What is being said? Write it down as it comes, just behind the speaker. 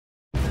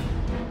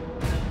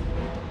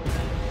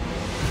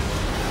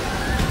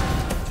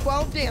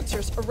12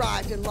 dancers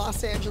arrived in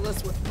Los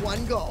Angeles with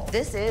one goal.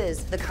 This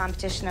is the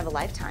competition of a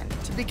lifetime.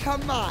 To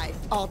become my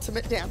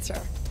ultimate dancer.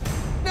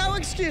 No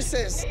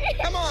excuses.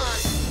 Come on.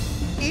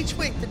 Each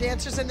week, the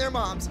dancers and their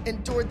moms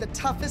endured the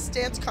toughest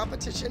dance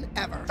competition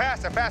ever.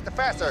 Faster, faster,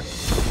 faster.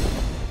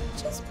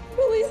 Just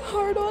really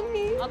hard on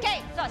me.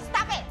 Okay, so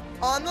stop it.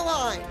 On the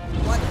line,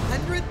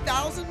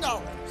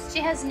 $100,000. She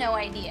has no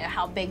idea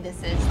how big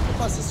this is.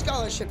 Plus a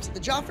scholarship to the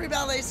Joffrey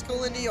Ballet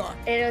School in New York.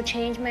 It'll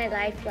change my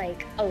life,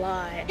 like, a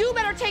lot. You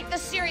better take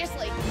this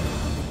seriously.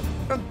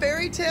 From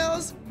fairy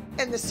tales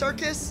and the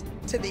circus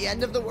to the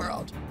end of the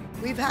world.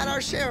 We've had our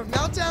share of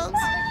meltdowns.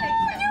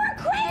 You're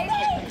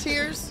crazy!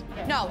 Tears.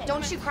 No,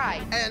 don't you cry.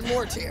 And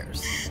more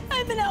tears.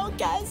 I'm an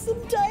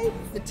orgasm type.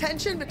 The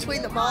tension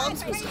between the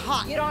moms was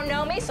hot. You don't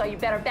know me, so you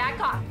better back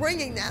off.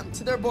 Bringing them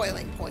to their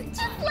boiling point.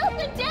 Let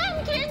the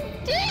damn kid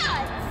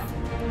dance!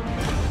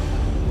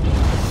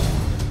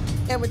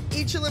 And with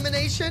each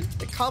elimination,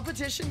 the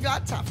competition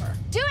got tougher.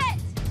 Do it!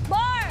 More!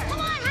 Come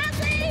on,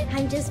 Hadley!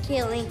 I'm just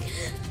feeling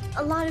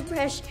a lot of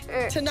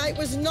pressure. Tonight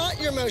was not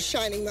your most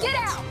shining moment.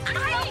 Get out!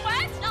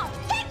 What? No,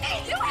 take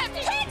me! You have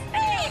to take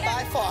me!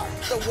 By far,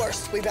 the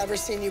worst we've ever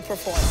seen you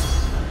perform.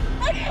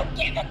 I don't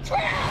give a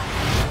crap!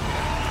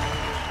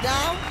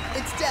 Now,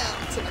 it's down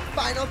to the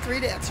final 3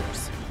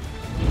 dancers.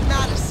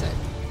 Madison.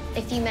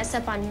 If you mess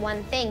up on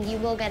one thing, you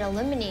will get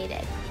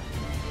eliminated.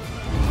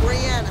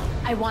 Brianna.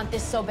 I want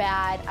this so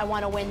bad. I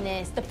want to win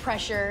this. The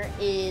pressure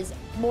is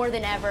more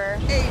than ever.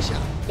 Asia.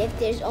 If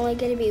there's only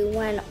going to be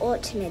one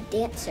ultimate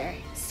dancer,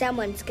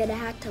 someone's going to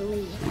have to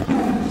leave.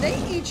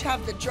 They each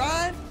have the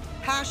drive,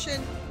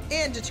 passion,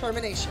 and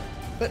determination.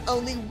 But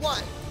only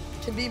one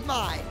can be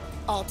my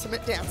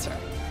ultimate dancer.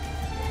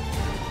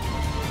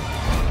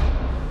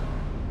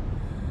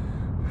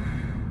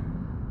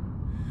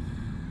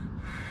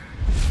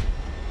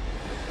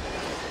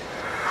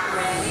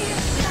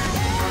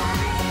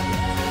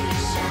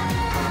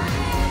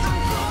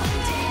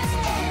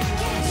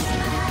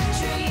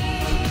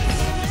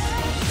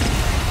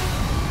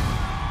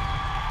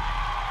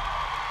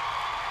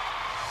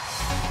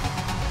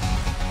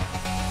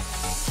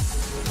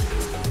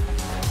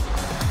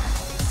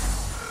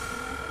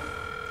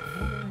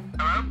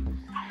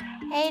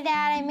 Hey,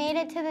 Dad, I made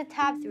it to the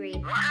top 3.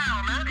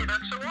 Wow, Maddie,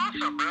 that's so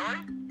awesome, really?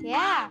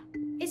 Yeah.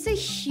 It's a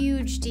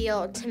huge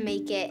deal to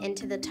make it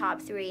into the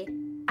top 3.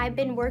 I've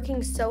been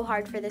working so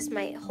hard for this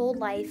my whole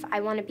life. I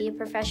want to be a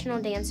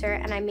professional dancer,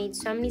 and I made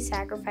so many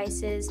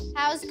sacrifices.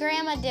 How's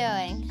Grandma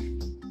doing?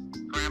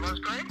 Grandma's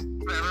great.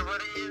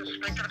 Everybody is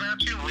thinking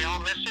about you. We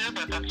all miss you,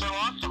 but that's so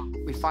awesome.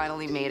 We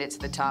finally made it to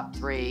the top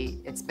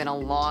 3. It's been a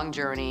long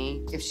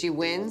journey. If she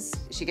wins,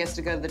 she gets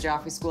to go to the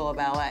Joffrey School of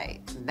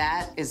Ballet.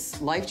 That is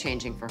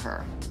life-changing for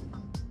her.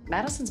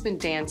 Madison's been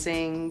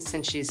dancing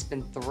since she's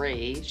been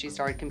 3. She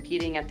started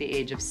competing at the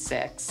age of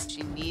 6.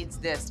 She needs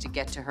this to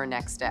get to her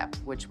next step,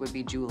 which would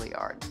be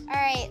Juilliard. All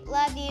right,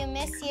 love you,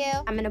 miss you.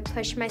 I'm gonna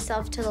push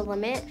myself to the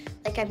limit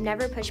like I've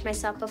never pushed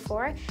myself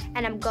before,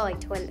 and I'm going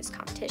to win this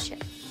competition.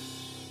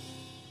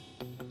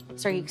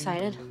 So are you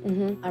excited?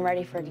 Mm-hmm. I'm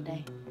ready for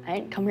today. I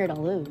didn't come here to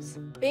lose.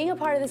 Being a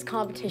part of this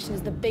competition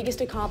is the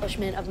biggest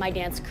accomplishment of my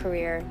dance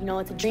career. You know,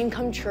 it's a dream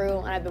come true,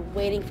 and I've been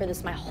waiting for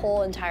this my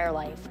whole entire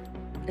life.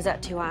 Is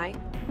that too high?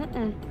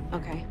 Mm-mm.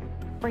 Okay.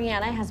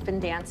 Brianna has been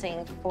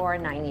dancing for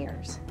 9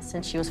 years,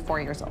 since she was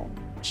 4 years old.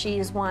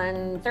 She's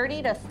won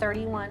 30 to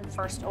 31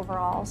 first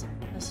overalls.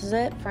 This is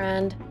it,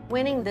 friend.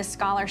 Winning this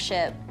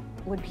scholarship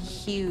would be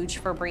huge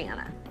for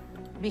Brianna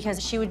because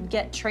she would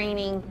get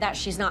training that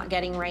she's not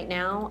getting right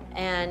now,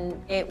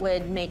 and it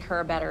would make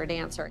her a better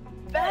dancer.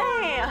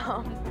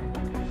 Bam!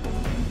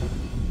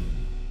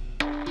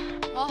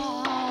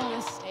 Oh,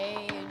 the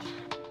stage.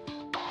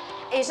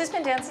 Asia's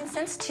been dancing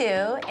since 2,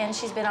 and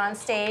she's been on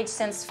stage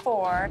since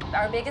 4.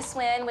 Our biggest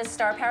win with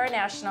Star Power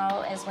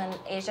National is when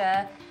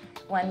Asia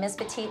won Miss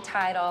Petite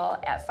title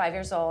at 5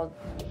 years old.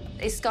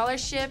 A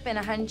scholarship and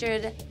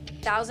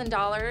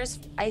 $100,000,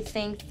 I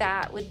think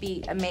that would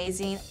be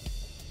amazing.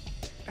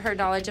 Her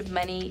knowledge of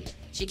money,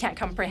 she can't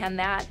comprehend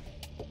that.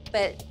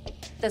 But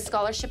the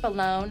scholarship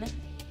alone,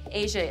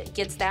 Asia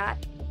gets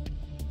that.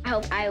 I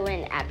hope I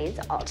win Abby's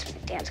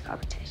ultimate dance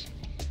competition.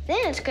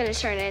 Then it's gonna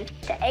turn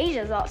into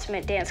Asia's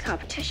ultimate dance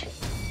competition.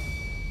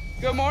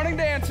 Good morning,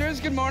 dancers.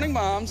 Good morning,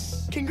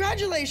 moms.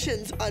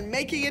 Congratulations on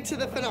making it to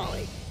the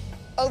finale.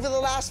 Over the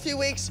last few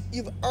weeks,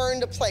 you've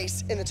earned a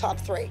place in the top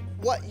 3.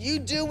 What you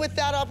do with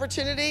that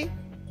opportunity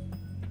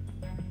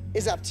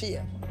is up to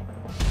you.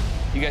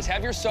 You guys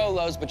have your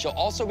solos, but you'll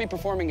also be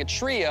performing a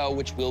trio,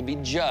 which will be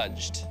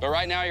judged. But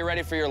right now, you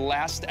ready for your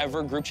last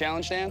ever group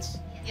challenge dance?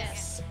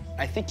 Yes.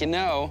 I think you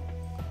know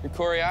your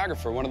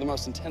choreographer, one of the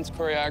most intense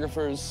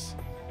choreographers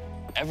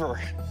ever.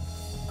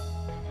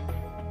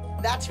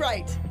 That's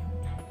right.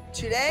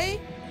 Today,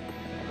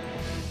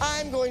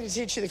 I'm going to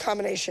teach you the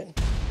combination.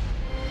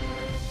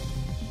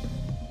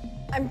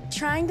 I'm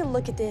trying to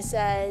look at this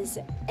as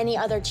any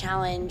other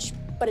challenge,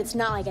 but it's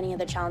not like any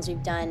other challenge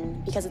we've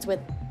done because it's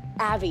with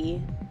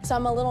Abby. So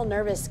I'm a little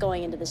nervous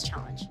going into this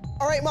challenge.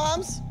 All right,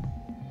 moms,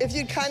 if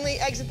you'd kindly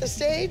exit the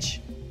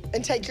stage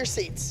and take your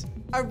seats.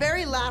 Our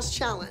very last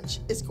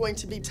challenge is going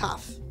to be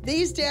tough.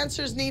 These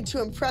dancers need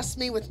to impress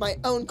me with my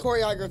own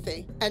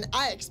choreography, and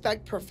I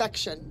expect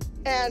perfection.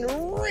 And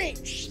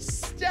reach,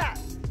 step,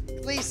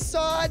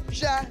 glissade,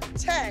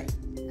 jeté.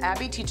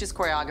 Abby teaches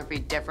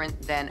choreography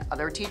different than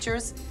other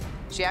teachers.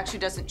 She actually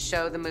doesn't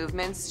show the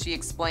movements, she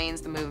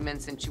explains the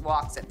movements and she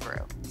walks it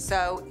through.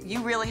 So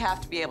you really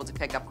have to be able to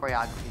pick up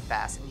choreography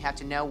fast and you have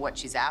to know what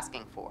she's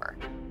asking for.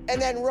 And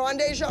then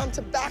rondé jambe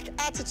to back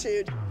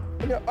attitude,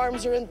 and your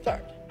arms are in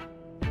third.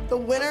 The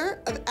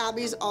winner of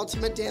Abby's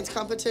ultimate dance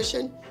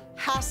competition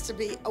has to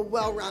be a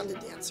well-rounded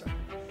dancer.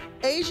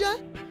 Asia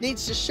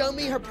needs to show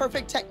me her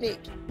perfect technique.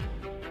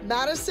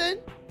 Madison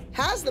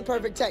has the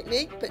perfect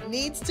technique, but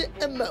needs to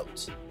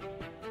emote.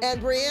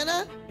 And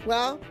Brianna,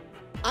 well,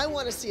 I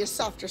want to see a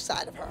softer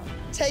side of her.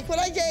 Take what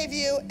I gave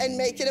you and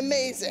make it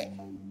amazing.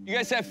 You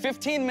guys have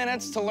 15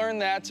 minutes to learn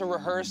that, to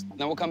rehearse.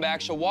 Then we'll come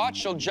back, she'll watch,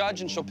 she'll judge,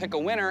 and she'll pick a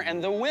winner.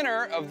 And the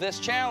winner of this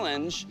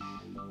challenge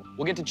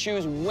will get to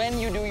choose when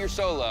you do your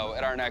solo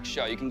at our next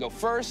show. You can go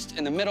first,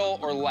 in the middle,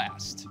 or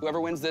last. Whoever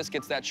wins this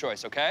gets that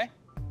choice, okay?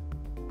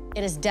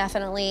 It is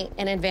definitely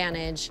an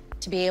advantage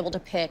to be able to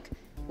pick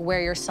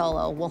where your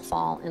solo will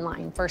fall in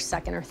line, first,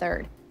 second, or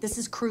third. This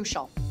is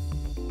crucial.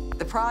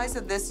 The prize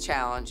of this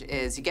challenge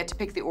is you get to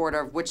pick the order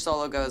of which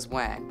solo goes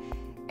when.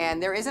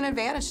 And there is an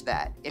advantage to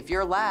that. If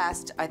you're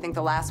last, I think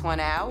the last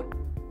one out,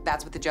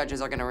 that's what the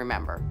judges are gonna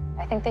remember.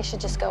 I think they should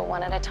just go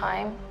one at a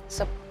time.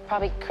 So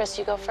probably, Chris,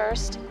 you go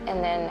first,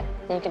 and then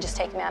you can just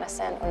take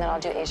Madison, and then I'll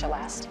do Asia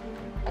last.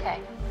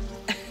 Okay.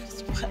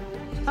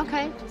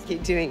 Okay.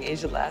 Keep doing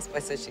Asia last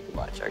so she can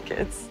watch our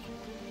kids.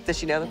 Does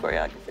she know the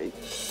choreography?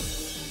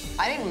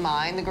 I didn't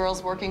mind the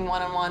girls working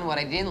one-on-one. What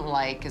I didn't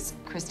like is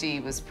Christy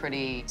was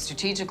pretty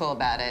strategical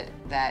about it,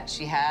 that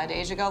she had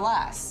Asia go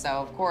last. So,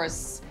 of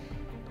course,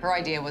 her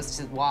idea was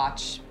to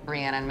watch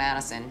Brianna and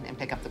Madison and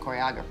pick up the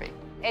choreography.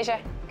 Asia,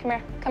 come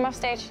here. Come off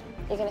stage.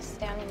 You're going to sit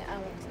down, and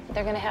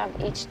they're going to have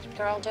each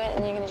girl do it,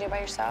 and you're going to do it by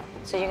yourself.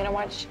 So you're going to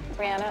watch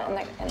Brianna, and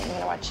you're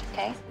going to watch,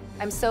 okay?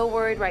 I'm so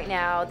worried right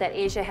now that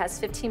Asia has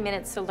 15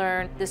 minutes to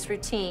learn this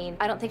routine.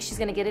 I don't think she's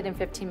going to get it in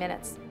 15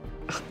 minutes.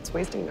 It's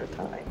wasting their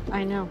time.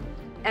 I know.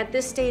 At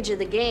this stage of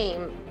the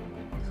game,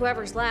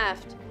 whoever's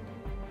left,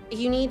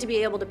 you need to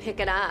be able to pick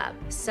it up.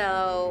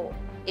 So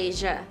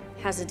Asia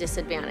has a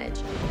disadvantage.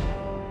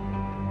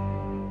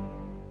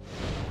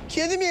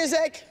 Cue the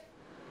music.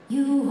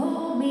 You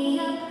hold me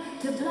up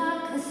to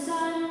block the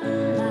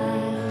sunlight,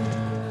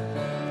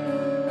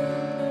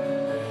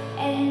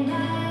 and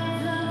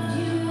I've loved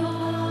you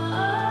all along.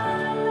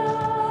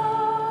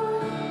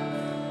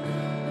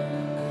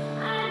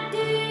 I do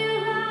you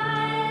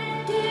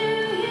right, do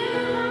you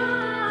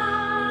right.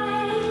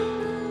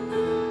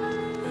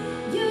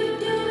 You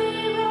do me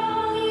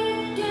wrong,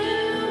 you do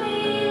me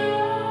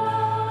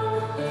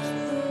wrong.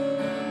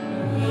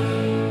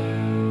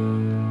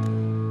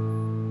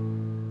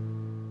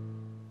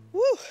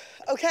 Woo.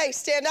 Okay,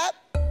 stand up.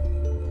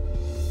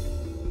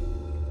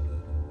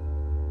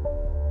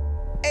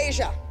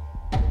 Asia,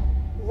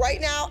 right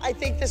now, I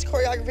think this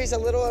choreography is a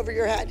little over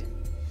your head.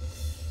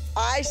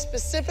 I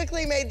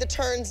specifically made the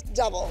turns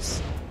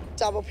doubles.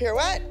 Double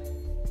pirouette,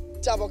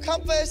 double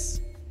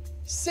compass,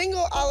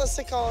 single a la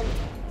seconde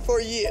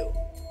for you.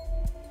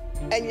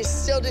 And you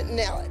still didn't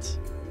nail it.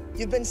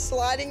 You've been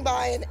sliding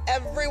by in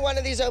every one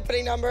of these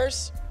opening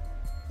numbers,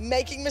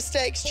 making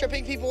mistakes,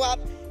 tripping people up,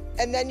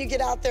 and then you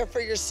get out there for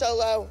your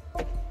solo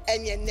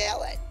and you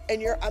nail it.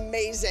 And you're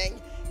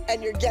amazing.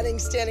 And you're getting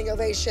standing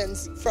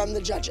ovations from the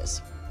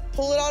judges.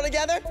 Pull it all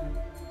together,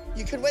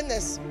 you could win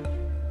this.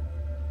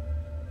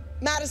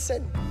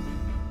 Madison,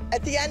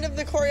 at the end of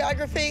the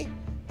choreography,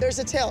 there's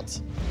a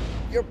tilt.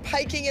 You're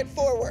piking it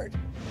forward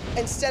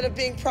instead of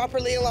being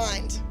properly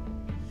aligned.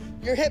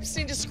 Your hips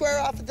need to square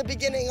off at the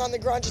beginning on the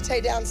grand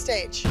jeté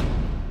downstage.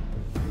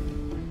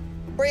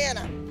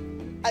 Brianna,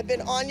 I've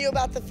been on you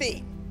about the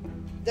feet.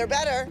 They're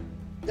better,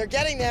 they're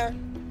getting there.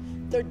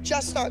 They're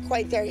just not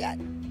quite there yet.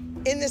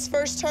 In this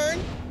first turn,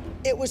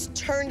 it was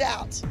turned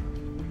out.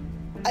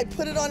 I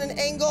put it on an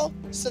angle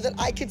so that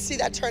I could see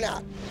that turn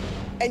out.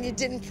 And you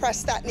didn't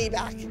press that knee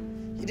back.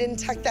 You didn't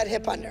tuck that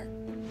hip under.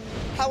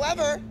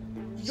 However,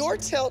 your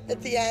tilt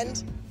at the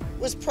end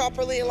was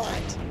properly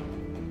aligned.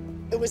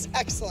 It was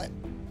excellent.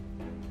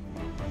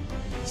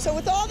 So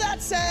with all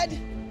that said,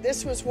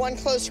 this was one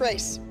close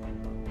race.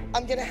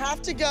 I'm gonna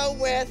have to go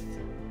with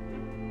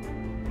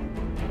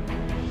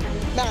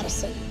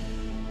Madison.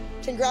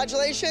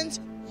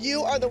 Congratulations,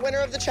 you are the winner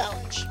of the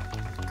challenge.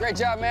 Great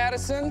job,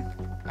 Madison.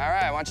 All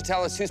right, why don't you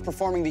tell us who's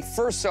performing the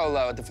first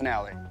solo at the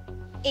finale?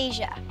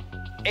 Asia.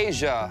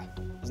 Asia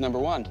is number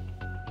one.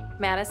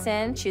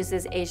 Madison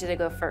chooses Asia to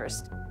go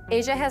first.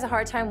 Asia has a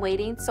hard time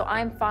waiting, so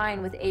I'm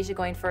fine with Asia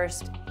going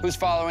first. Who's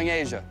following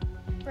Asia?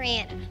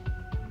 Brianna.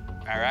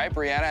 All right,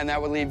 Brianna, and that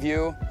would leave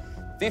you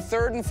the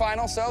third and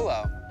final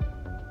solo.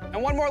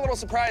 And one more little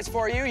surprise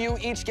for you. You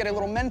each get a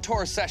little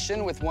mentor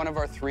session with one of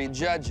our 3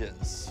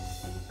 judges.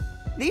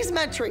 These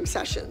mentoring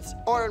sessions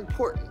are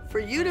important for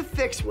you to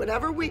fix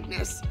whatever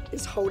weakness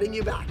is holding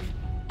you back.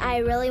 I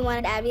really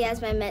wanted Abby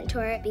as my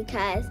mentor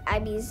because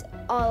Abby's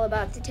all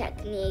about the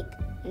technique.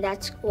 And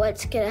that's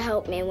what's gonna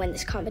help me win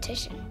this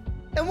competition.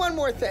 And one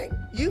more thing,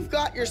 you've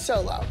got your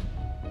solo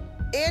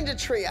and a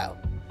trio,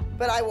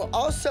 but I will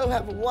also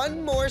have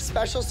one more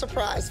special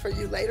surprise for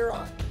you later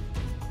on.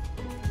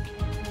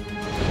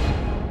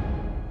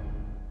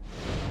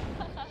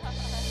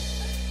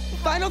 The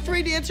final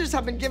 3 dancers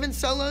have been given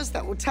solos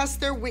that will test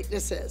their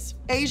weaknesses.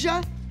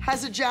 Asia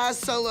has a jazz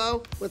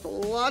solo with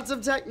lots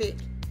of technique.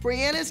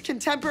 Brianna's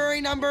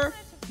contemporary number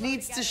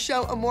needs to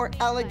show a more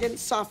elegant,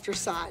 softer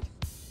side.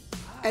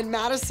 And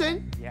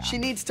Madison, she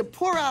needs to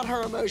pour out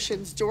her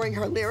emotions during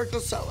her lyrical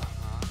solo.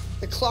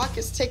 The clock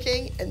is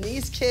ticking, and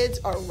these kids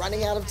are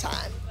running out of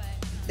time.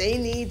 They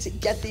need to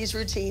get these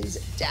routines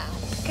down.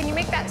 Can you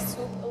make that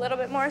swoop a little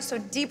bit more? So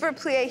deeper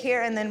plie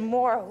here and then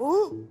more,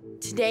 ooh.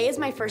 Today is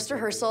my first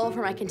rehearsal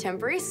for my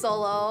contemporary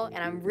solo, and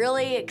I'm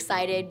really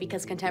excited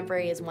because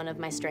contemporary is one of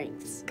my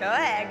strengths. Go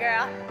ahead,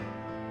 girl.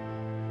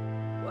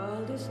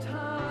 World is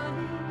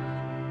turning,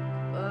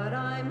 but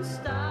I'm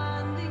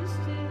standing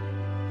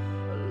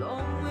still,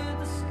 along with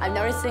the sky. I'm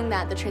noticing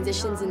that the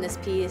transitions in this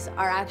piece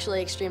are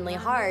actually extremely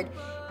hard,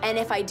 and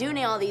if I do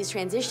nail these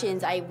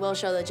transitions, I will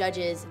show the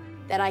judges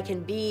that I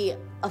can be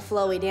a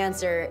flowy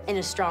dancer in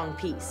a strong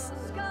piece.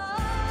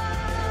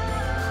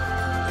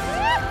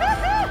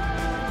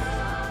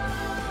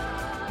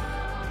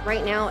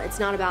 Right now, it's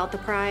not about the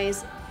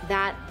prize.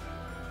 That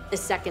is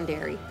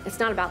secondary. It's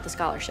not about the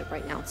scholarship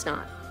right now, it's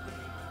not.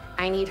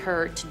 I need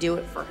her to do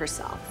it for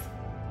herself.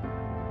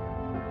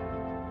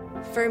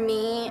 For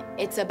me,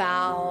 it's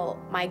about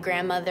my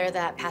grandmother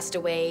that passed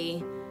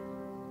away.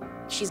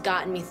 She's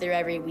gotten me through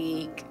every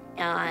week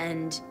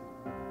and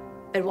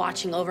been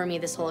watching over me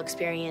this whole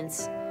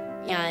experience.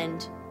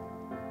 And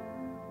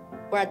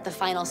we're at the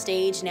final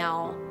stage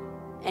now,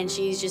 and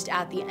she's just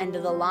at the end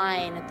of the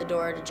line at the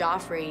door to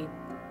Joffrey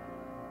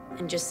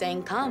and just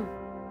saying, come.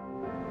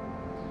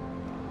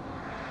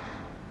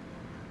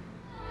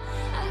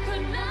 I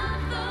could not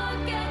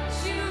forget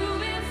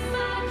you if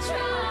I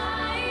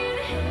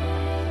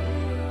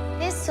tried.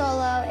 This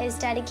solo is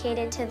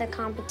dedicated to the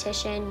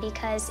competition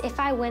because if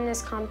I win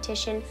this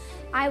competition,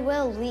 I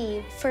will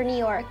leave for New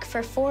York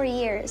for 4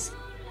 years.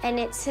 And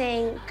it's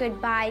saying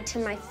goodbye to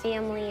my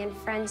family and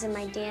friends in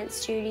my dance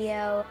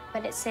studio,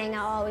 but it's saying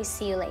I'll always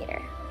see you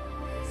later.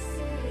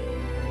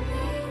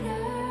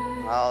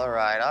 All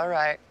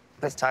right.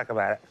 Let's talk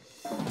about it.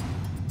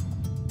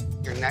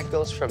 Your neck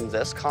goes from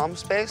this calm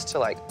space to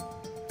like,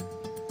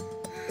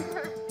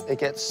 it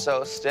gets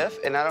so stiff,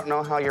 and I don't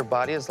know how your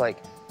body is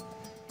like,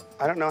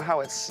 I don't know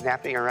how it's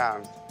snapping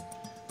around.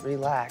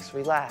 Relax,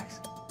 relax.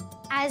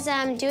 As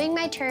I'm doing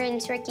my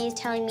turns, Ricky's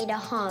telling me to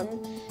hum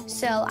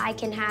so I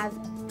can have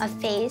a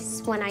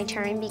face when I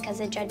turn because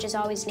the judges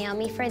always nail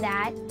me for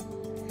that.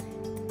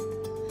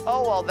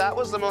 Oh, well, that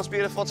was the most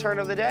beautiful turn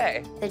of the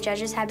day. The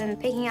judges have been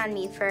picking on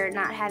me for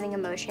not having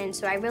emotion,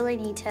 so I really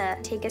need to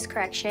take his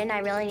correction. I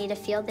really need to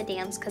feel the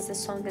dance because the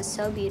song is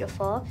so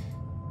beautiful,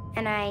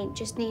 and I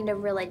just need to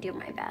really do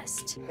my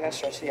best. I'm gonna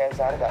stress you guys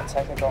out about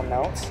technical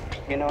notes.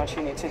 You know what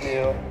you need to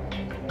do.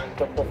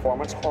 The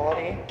performance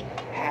quality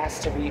has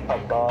to be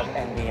above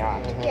and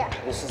beyond. Yeah.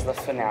 This is the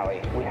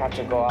finale. We have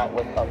to go out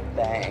with a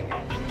bang.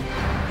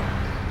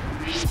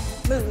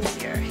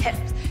 Move your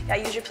hips. Yeah,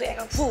 use your plie. I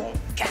go boom,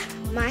 ga.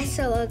 My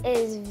solo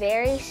is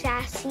very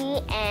sassy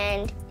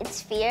and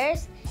it's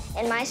fierce.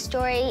 And my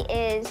story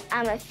is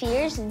I'm a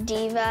fierce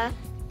diva,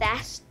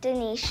 fast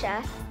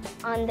Denisha,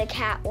 on the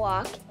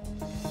catwalk.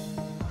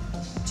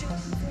 2,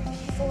 3,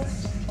 4.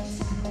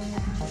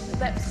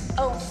 Lips.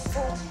 Oh,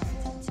 4.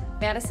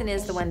 Madison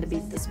is the one to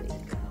beat this week.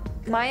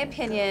 My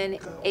opinion,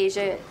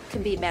 Asia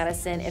can beat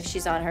Madison if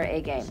she's on her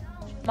A game.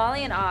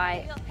 Molly and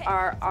I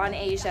are on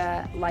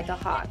Asia like a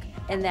hawk,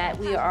 in that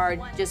we are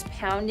just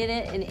pounding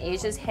it in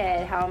Asia's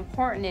head how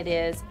important it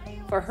is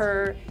for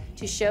her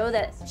to show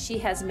that she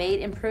has made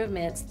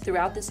improvements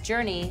throughout this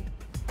journey.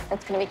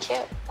 That's gonna be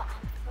cute.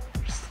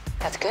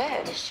 That's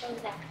good. Just show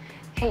that.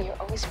 Hey, you're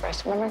always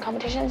first. Remember in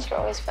competitions, you're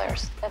always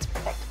first. That's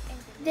perfect.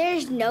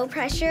 There's no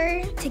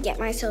pressure to get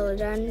my solo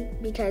done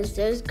because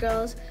those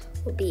girls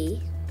will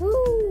be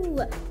woo,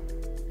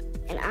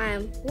 and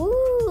I'm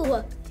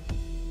woo.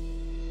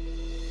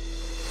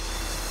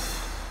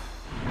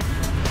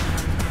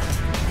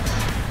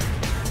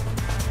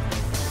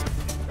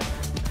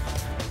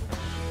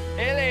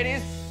 Hey,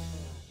 ladies.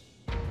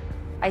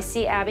 I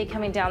see Abby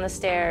coming down the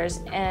stairs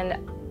and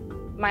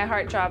my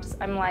heart drops.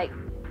 I'm like,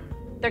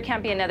 there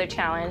can't be another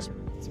challenge.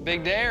 It's a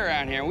big day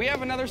around here. We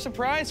have another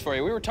surprise for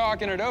you. We were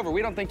talking it over.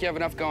 We don't think you have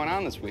enough going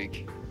on this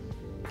week.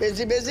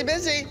 Busy, busy,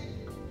 busy.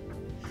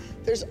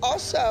 There's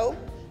also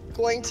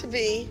going to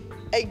be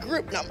a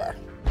group number.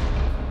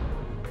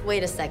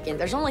 Wait a second,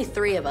 there's only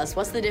 3 of us.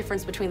 What's the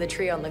difference between the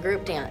trio and the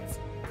group dance?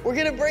 We're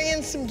gonna bring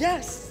in some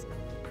guests.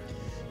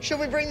 Should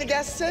we bring the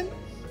guests in?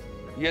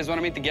 You guys want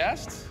to meet the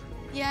guests?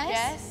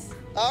 Yes?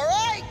 All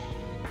right.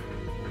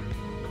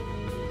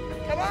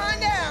 Come on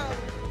down.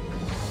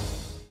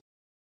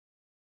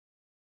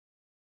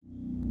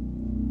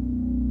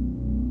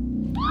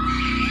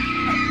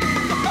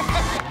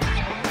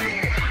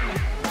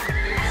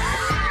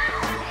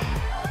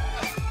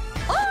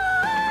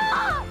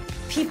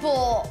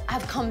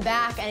 come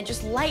back, and it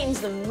just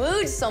lightens the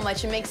mood so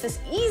much. It makes this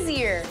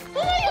easier.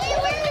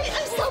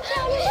 I'm so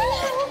proud of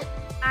you.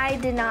 I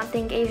did not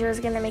think Asia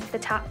was gonna make the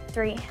top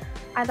 3.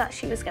 I thought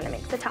she was gonna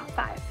make the top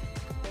 5.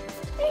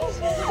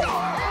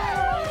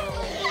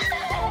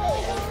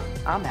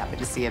 I'm happy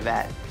to see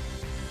Yvette,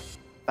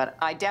 but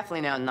I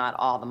definitely know not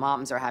all the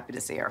moms are happy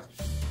to see her.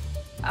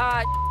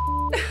 I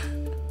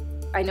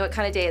know what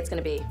kind of day it's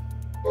gonna be.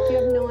 You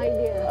have no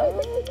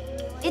idea.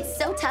 It's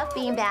so tough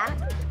being back.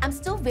 I'm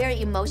still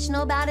very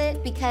emotional about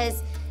it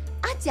because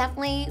I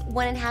definitely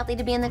wanted Hadley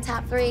to be in the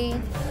top 3. Oh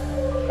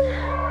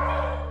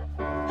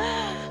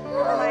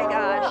my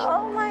gosh.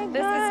 Oh my god.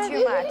 This is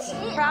too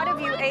much. Proud of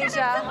you,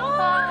 Asia. Oh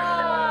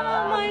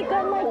my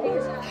god, my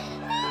Asia.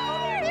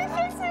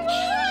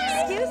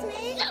 Excuse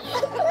me.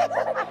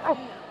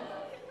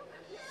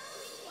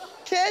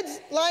 Kids,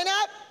 line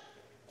up.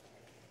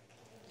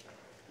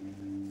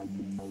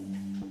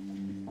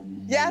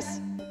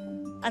 Yes?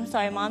 I'm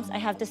sorry, moms, I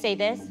have to say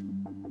this.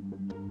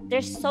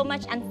 There's so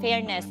much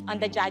unfairness on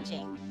the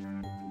judging.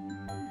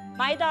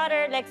 My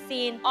daughter,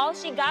 Lexine, all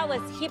she got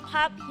was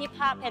hip-hop,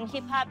 and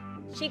hip-hop.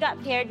 She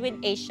got paired with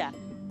Asia.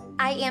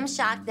 I am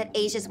shocked that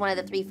Asia's one of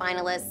the 3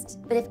 finalists,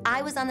 but if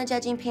I was on the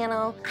judging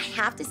panel, I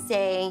have to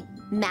say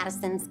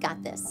Madison's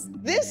got this.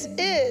 This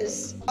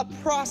is a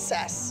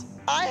process.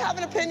 I have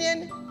an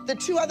opinion. The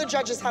 2 other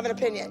judges have an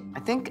opinion. I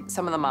think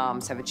some of the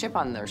moms have a chip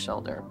on their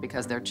shoulder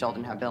because their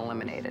children have been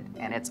eliminated,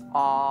 and it's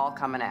all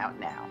coming out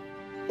now.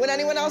 Would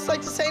anyone else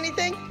like to say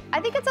anything? I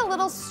think it's a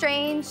little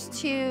strange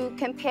to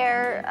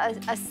compare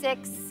a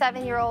 6,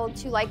 7-year-old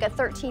to like a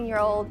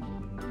 13-year-old.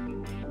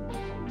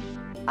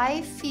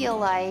 I feel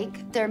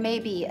like there may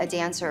be a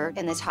dancer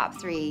in the top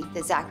 3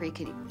 that Zachary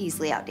could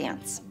easily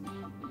outdance.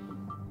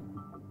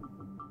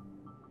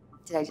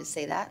 Did I just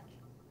say that?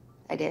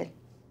 I did.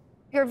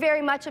 You're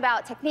very much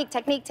about technique,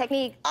 technique,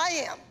 technique.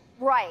 I am.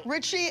 Right.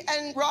 Richie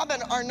and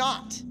Robin are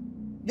not.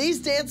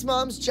 These dance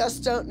moms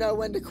just don't know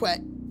when to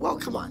quit. Well,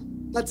 come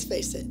on, let's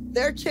face it.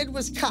 Their kid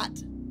was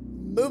cut.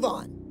 Move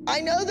on. I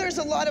know there's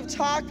a lot of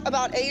talk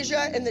about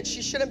Asia and that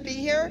she shouldn't be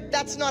here.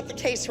 That's not the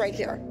case right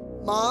here.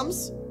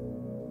 Moms,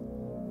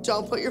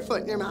 don't put your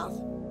foot in your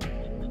mouth.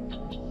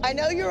 I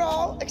know you're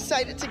all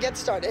excited to get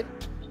started,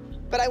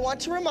 but I want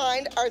to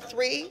remind our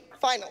 3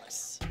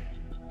 finalists.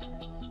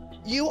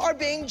 You are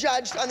being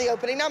judged on the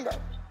opening number.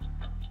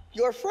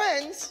 Your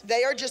friends,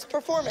 they are just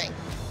performing.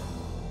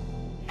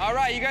 All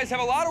right, you guys have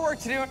a lot of work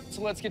to do,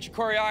 so let's get your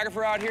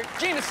choreographer out here.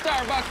 Gina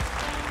Starbuck.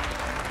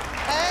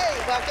 Hey,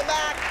 welcome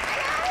back.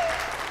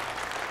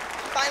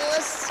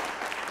 Finalists,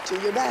 do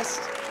your best.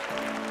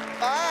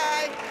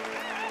 Bye.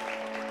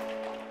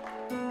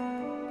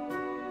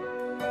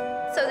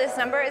 So this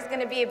number is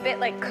gonna be a bit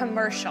like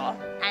commercial,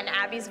 and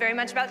Abby's very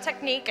much about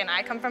technique, and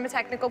I come from a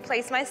technical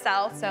place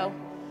myself, so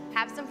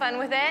have some fun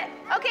with it.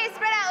 Okay,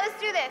 spread out, let's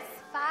do this.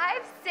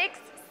 5, 6,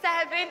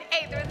 7,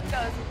 8, there it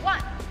goes.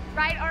 1,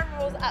 right arm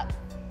rolls up.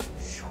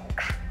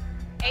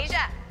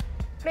 Asia,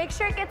 make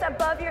sure it gets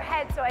above your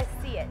head so I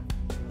see it.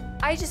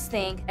 I just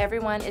think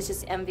everyone is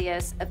just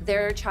envious of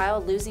their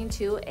child losing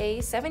to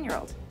a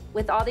 7-year-old.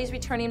 With all these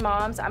returning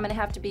moms, I'm gonna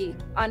have to be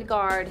on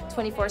guard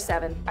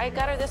 24/7. I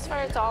got her this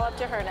far, it's all up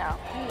to her now.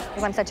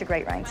 I'm such a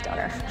great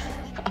rhinestoner.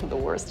 I'm the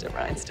worst at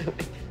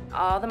rhinestoning.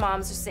 All the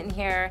moms are sitting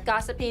here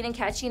gossiping and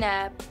catching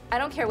up. I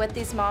don't care what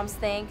these moms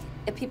think.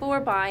 If people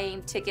were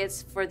buying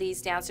tickets for these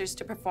dancers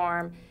to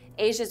perform,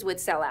 Asia's would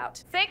sell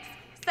out. 6,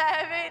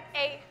 7,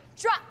 8,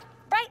 drop,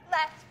 right,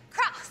 left,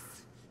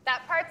 cross.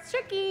 That part's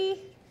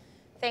tricky.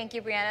 Thank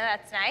you, Brianna,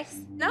 that's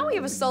nice. Now we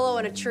have a solo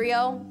and a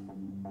trio,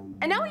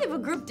 and now we have a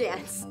group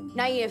dance.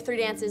 Now you have 3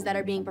 dances that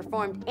are being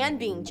performed and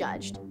being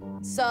judged.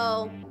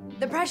 So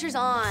the pressure's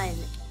on.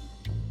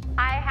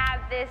 I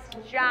have this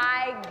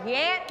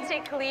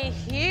gigantically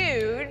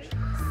huge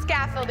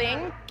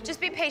scaffolding.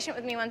 Just be patient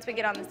with me once we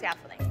get on the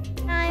scaffolding.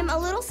 I'm a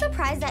little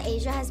surprised that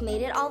Asia has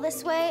made it all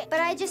this way, but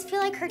I just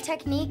feel like her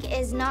technique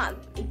is not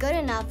good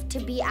enough to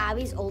be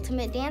Abby's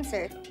ultimate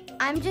dancer.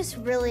 I'm just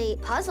really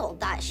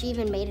puzzled that she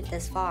even made it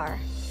this far.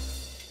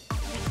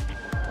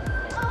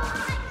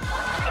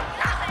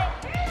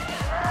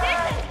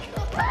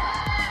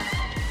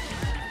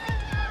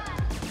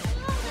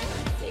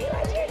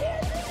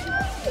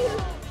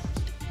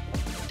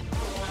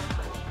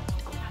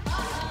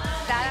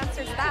 That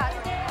answers that.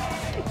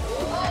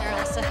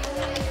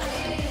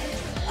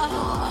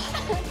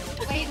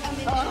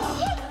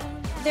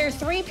 There are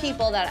 3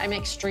 people that I'm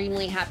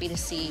extremely happy to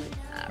see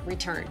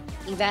return.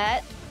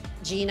 Yvette,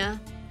 Gina,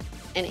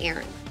 and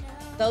Erin.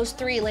 Those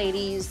 3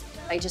 ladies,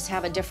 I just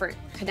have a different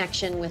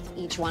connection with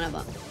each one of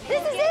them.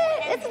 This is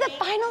it. It's the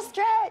final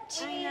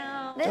stretch. I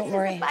know. Don't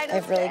worry, I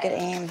have really good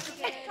aim.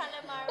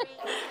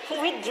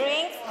 Can we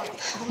drink?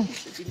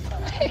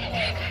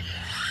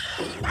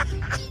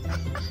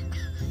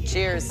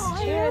 Cheers.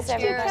 Cheers,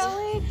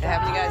 everybody. For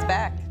having you guys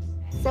back.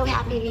 So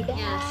happy to be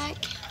back.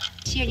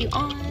 cheer you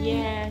on.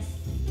 Yes.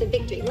 The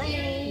victory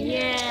lane.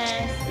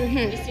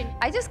 Yes.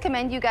 I just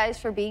commend you guys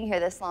for being here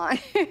this long.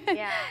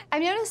 Yeah.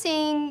 I'm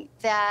noticing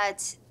that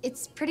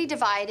it's pretty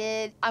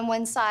divided. On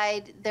one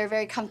side, they're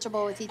very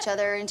comfortable with each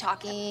other and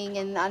talking,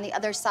 and on the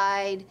other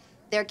side,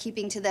 they're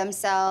keeping to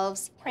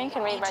themselves. You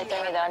can read right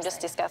through me, though. I'm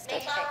just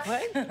disgusted.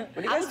 What? What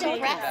are you guys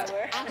talking about?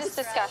 I'm just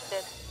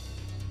disgusted.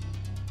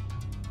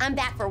 I'm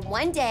back for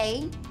one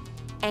day,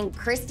 and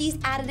Christy's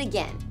at it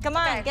again. Come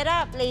on, get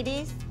up,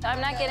 ladies. I'm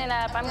not getting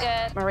up. I'm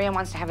good. Maria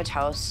wants to have a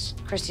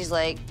toast. Christy's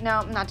like, no,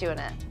 I'm not doing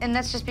it. And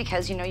that's just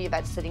because, you know,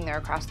 Yvette's sitting there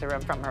across the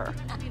room from her.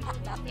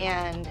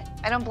 And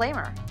I don't blame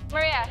her.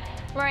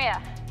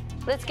 Maria,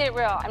 let's get it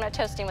real. I'm not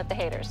toasting with the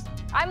haters.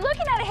 I'm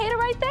looking at a hater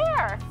right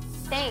there.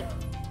 Thanks.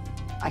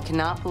 I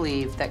cannot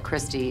believe that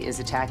Christy is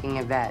attacking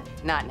Yvette.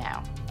 Not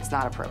now. It's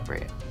not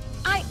appropriate.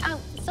 I'm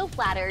so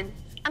flattered.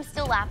 I'm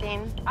still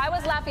laughing. I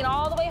was laughing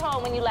all the way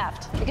home when you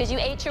left because you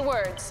ate your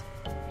words.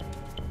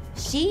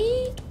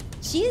 She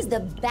is the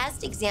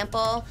best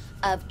example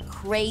of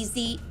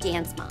crazy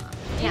dance mom.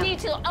 You need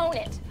to own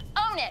it.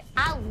 Own it.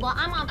 I'm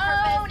on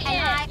purpose. Own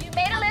it. You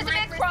made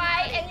Elizabeth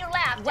cry and you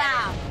laughed.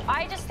 Wow.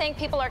 I just think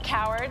people are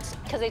cowards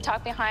because they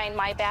talk behind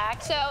my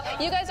back. So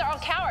you guys are all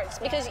cowards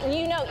because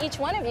you know each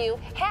one of you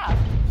have.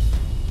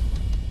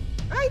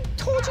 I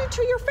told you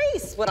to your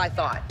face what I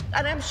thought.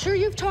 And I'm sure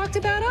you've talked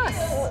about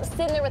us.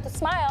 Sitting there with a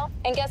smile,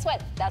 and guess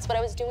what? That's what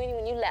I was doing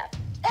when you left.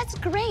 That's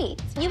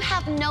great. You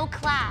have no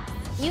class.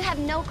 You have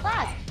no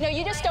class. No,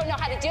 you just don't know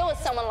how to deal with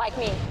someone like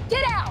me.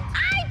 Get out!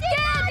 I did Get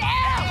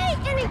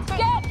out! anything.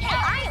 Get out!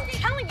 I am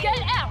telling you. Get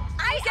out!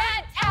 Get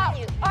out!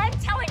 I'm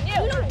telling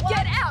you.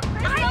 Get out!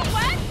 You know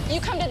what?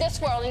 You come to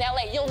this world in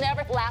LA, you'll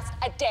never last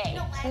a day.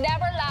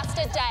 Never last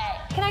a day.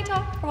 Can I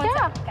talk for one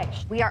second? Okay.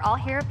 We are all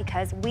here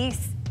because we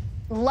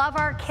love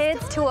our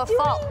kids to a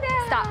fault.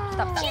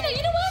 Stop. Gina,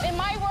 you know what? In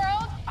my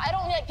world, I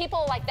don't let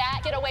people like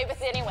that get away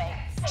with it anyway.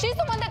 She's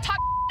the one that talks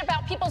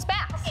about people's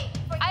backs.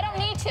 I don't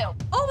need to.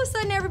 All of a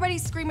sudden,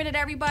 everybody's screaming at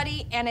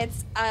everybody, and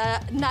it's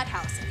a nut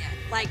house again.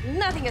 Like,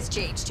 nothing has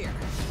changed here.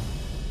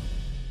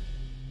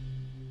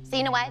 So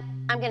you know what?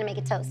 I'm gonna make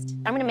a toast.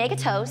 I'm gonna make a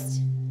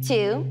toast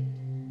to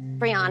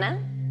Brianna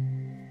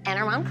and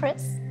her mom,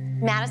 Chris,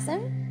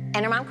 Madison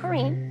and her mom,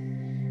 Corrine,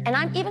 and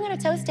I'm even gonna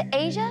toast to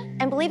Asia,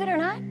 and believe it or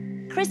not,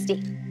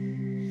 Christy.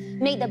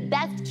 May the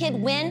best kid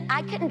win.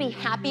 I couldn't be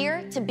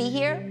happier to be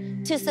here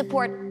to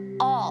support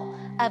all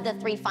of the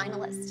 3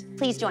 finalists.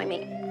 Please join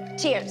me.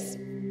 Cheers.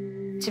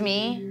 To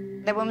me,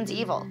 that woman's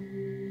evil.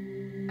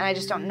 And I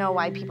just don't know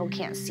why people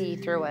can't see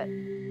through it.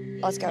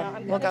 Let's go.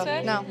 We'll go.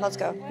 No, let's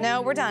go.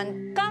 No, we're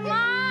done. Come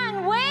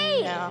on,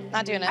 wait. No,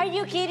 not doing it. Are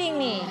you kidding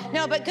me?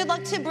 No, but good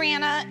luck to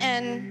Brianna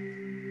and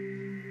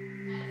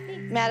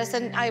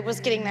Madison. I was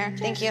getting there.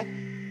 Thank you.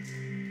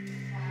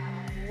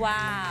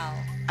 Wow.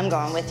 I'm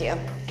going with you.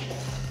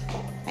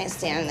 I ain't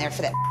standing there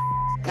for that.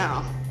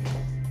 No.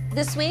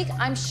 This week,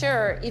 I'm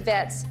sure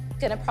Yvette's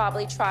gonna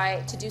probably try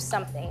to do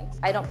something.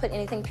 I don't put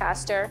anything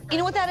past her. You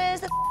know what that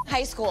is? That's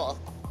high school.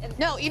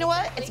 No, you know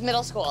what? It's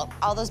middle school.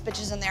 All those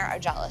bitches in there are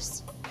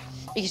jealous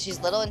because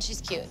she's little and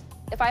she's cute.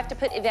 If I have to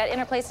put Yvette in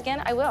her place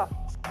again, I will.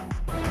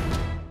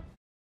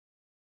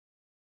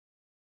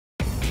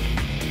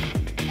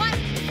 1,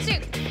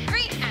 2,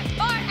 3, and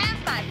 4, and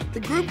 5. The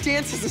group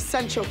dance is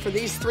essential for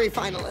these 3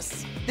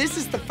 finalists. This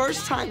is the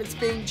first time it's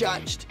being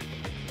judged.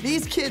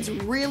 These kids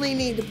really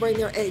need to bring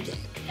their A game.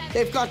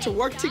 They've got to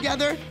work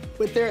together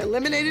with their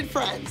eliminated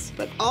friends,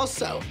 but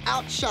also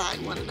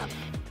outshine one another.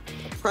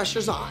 The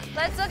pressure's on.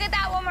 Let's look at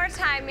that one more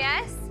time,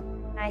 yes?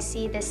 I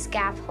see the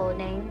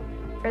scaffolding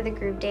for the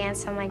group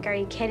dance. I'm like, are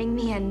you kidding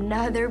me?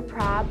 Another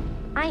prop?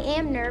 I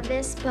am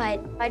nervous,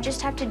 but I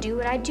just have to do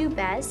what I do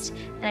best,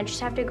 and I just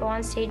have to go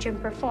on stage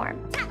and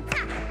perform.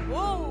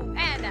 Woo!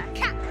 And a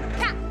cat,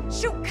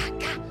 shoot,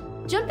 cat.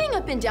 Jumping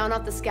up and down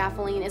off the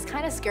scaffolding is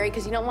kind of scary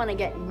because you don't want to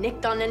get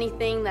nicked on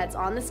anything that's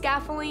on the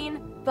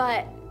scaffolding,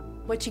 but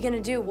what you gonna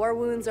do? War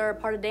wounds are a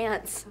part of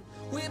dance.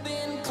 We've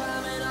been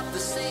climbing up the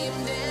same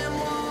damn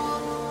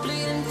wall,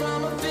 bleeding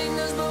from our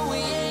fingers, but we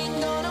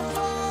ain't gonna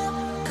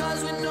fall,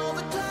 'cause we know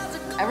the clouds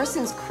are Ever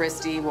since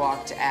Christy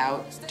walked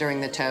out during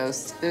the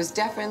toast, there's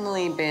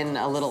definitely been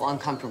a little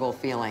uncomfortable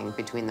feeling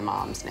between the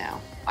moms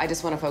now. I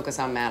just want to focus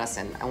on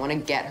Madison. I want to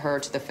get her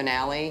to the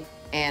finale,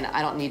 and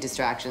I don't need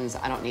distractions.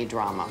 I don't need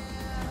drama.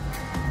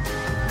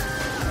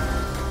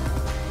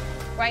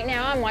 Right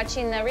now, I'm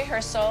watching the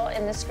rehearsal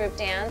in this group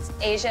dance.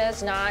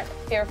 Asia's not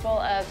fearful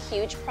of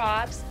huge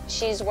props.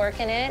 She's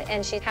working it,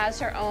 and she has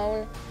her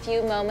own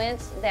few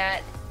moments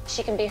that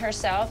she can be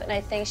herself, and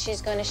I think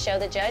she's going to show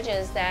the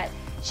judges that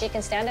she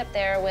can stand up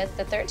there with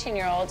the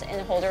 13-year-olds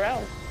and hold her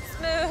own.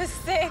 Smooth,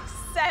 6,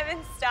 7,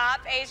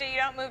 stop. Asia, you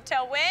don't move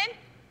till win.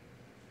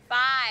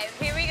 5,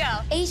 here we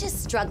go. Asia's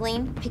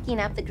struggling picking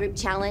up the group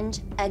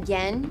challenge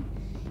again.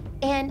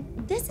 And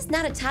this is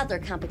not a toddler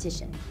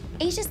competition.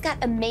 Asia's got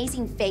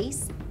amazing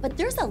face, but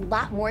there's a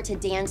lot more to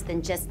dance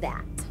than just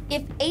that.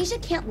 If Asia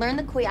can't learn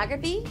the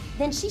choreography,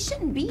 then she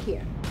shouldn't be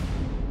here.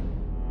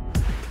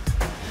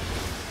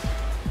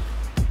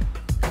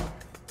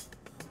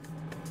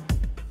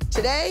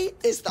 Today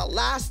is the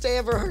last day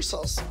of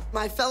rehearsals.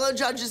 My fellow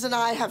judges and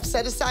I have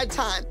set aside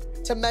time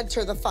to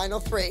mentor the final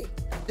three.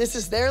 This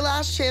is their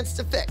last chance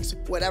to fix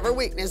whatever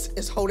weakness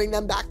is holding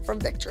them back from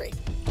victory.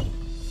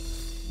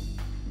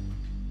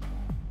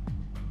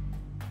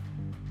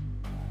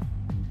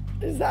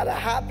 Is that a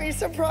happy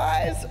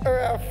surprise or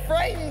a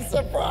frightened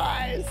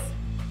surprise?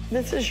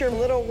 This is your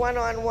little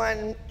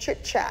one-on-one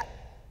chit-chat.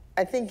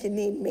 I think you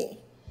need me.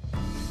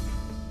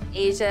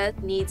 Asia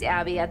needs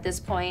Abby at this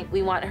point.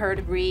 We want her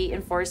to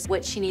reinforce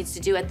what she needs to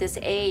do at this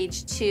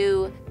age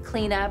to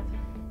clean up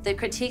the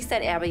critiques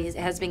that Abby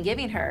has been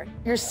giving her.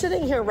 You're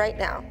sitting here right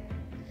now,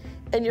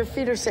 and your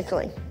feet are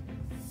sickling.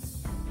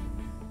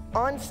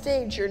 On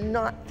stage, you're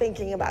not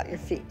thinking about your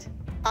feet.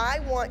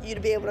 I want you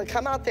to be able to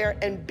come out there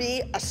and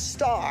be a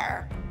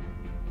star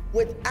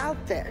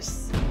without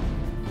this.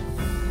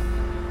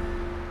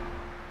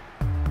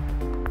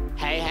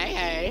 Hey, hey,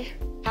 hey.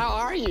 How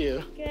are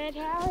you? Good,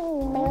 how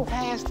are you?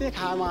 Fantastic.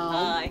 Hi, Mom.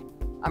 Hi.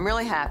 I'm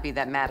really happy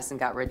that Madison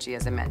got Richie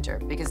as a mentor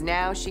because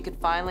now she could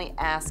finally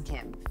ask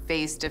him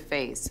face to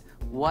face,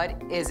 what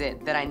is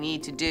it that I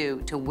need to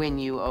do to win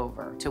you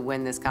over, to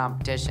win this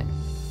competition?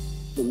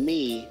 For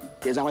me,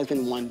 there's always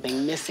been one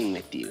thing missing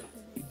with you.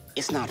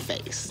 It's not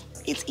face.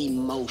 It's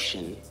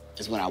emotion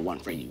is what I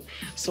want for you.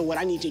 So what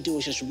I need to do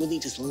is just really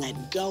just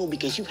let go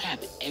because you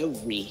have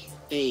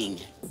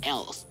everything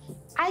else.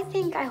 I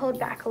think I hold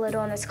back a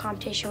little in this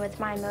competition with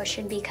my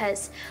emotion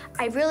because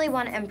I really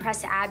want to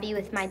impress Abby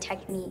with my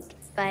technique.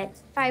 But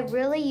if I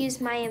really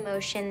use my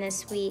emotion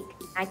this week,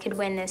 I could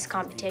win this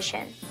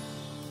competition.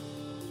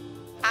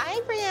 Hi,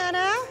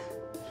 Brianna.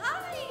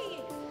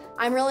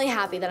 I'm really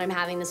happy that I'm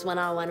having this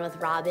one-on-one with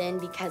Robin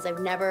because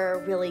I've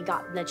never really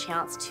gotten the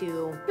chance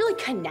to really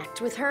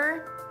connect with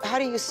her. How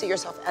do you see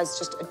yourself as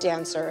just a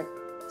dancer?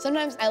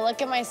 Sometimes I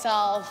look at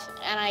myself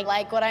and I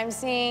like what I'm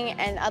seeing,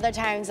 and other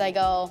times I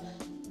go,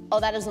 oh,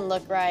 that doesn't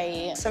look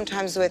right.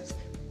 Sometimes with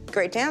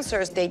great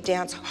dancers, they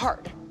dance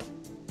hard.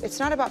 It's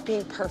not about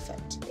being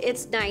perfect.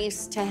 It's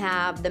nice to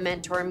have the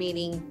mentor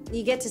meeting.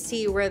 You get to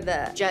see where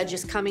the judge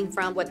is coming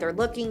from, what they're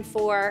looking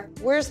for.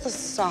 Where's the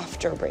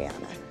softer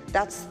Brianna?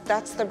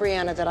 That's the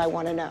Brianna that I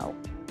want to know.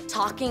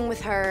 Talking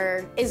with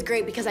her is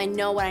great because I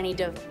know what I need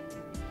to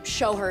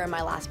show her in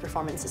my last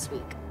performance this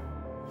week.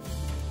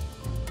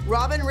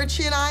 Robin,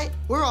 Richie, and I,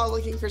 we're all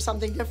looking for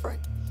something different.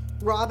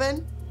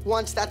 Robin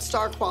wants that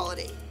star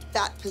quality,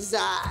 that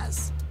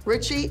pizzazz.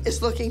 Richie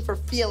is looking for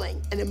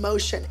feeling and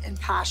emotion and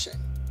passion.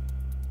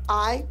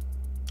 I,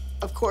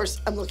 of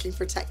course, am looking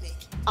for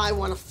technique. I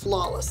want a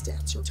flawless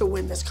dancer to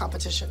win this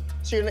competition.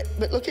 So you're gonna,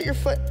 but look at your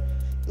foot.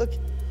 Look,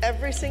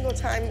 every single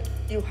time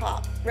you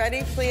hop.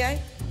 Ready, plie?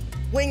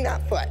 Wing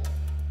that foot.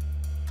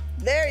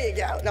 There you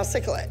go. Now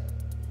sickle it.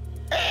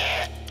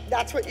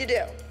 That's what you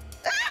do.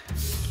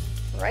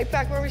 Right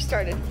back where we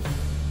started.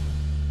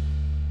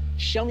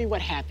 Show me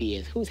what happy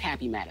is. Who's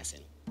happy Madison?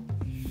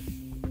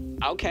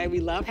 Okay, we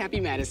love happy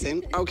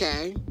Madison.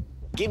 Okay.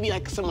 Give me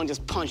like someone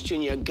just punched you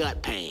in your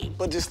gut pain.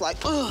 But just like,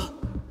 ugh.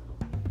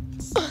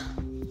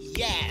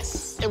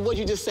 Yes. And what'd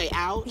you just say,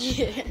 ouch?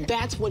 Yeah.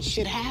 That's what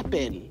should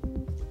happen.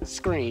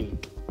 Scream.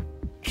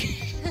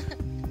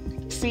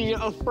 See, you're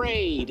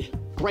afraid.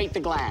 Break the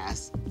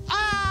glass.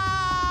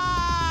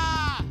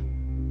 Ah!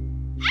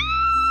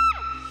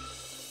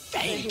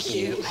 Thank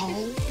you.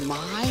 Oh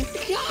my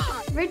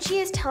God. Richie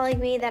is telling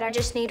me that I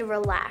just need to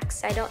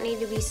relax. I don't need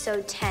to be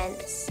so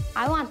tense.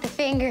 I want the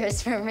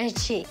fingers from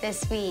Richie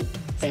this week.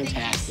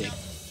 Fantastic.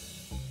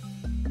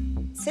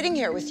 Sitting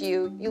here with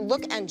you, you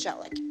look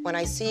angelic. When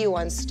I see you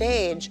on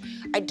stage,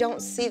 I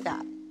don't see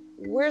that.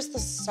 Where's the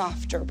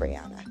softer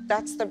Brianna?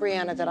 That's the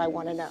Brianna that I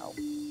want to know.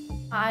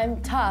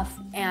 I'm tough,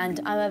 and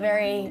I'm a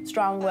very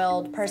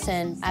strong-willed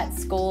person at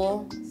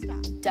school.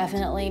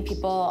 Definitely,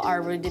 people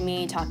are rude to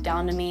me, talk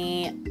down to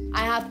me.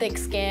 I have thick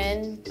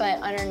skin,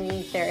 but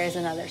underneath there is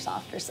another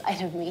softer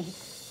side of me.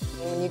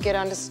 When you get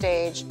onto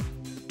stage,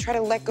 try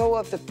to let go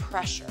of the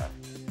pressure.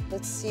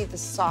 Let's see the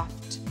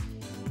soft,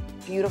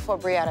 beautiful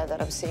Brianna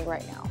that I'm seeing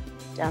right now.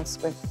 Dance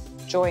with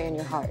joy in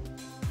your heart.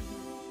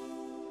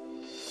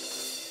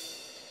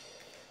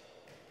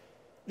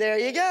 There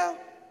you go.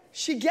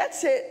 She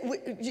gets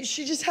it.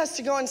 She just has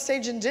to go on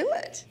stage and do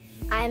it.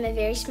 I'm a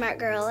very smart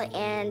girl,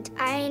 and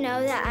I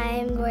know that I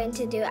am going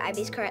to do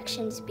Abby's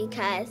corrections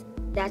because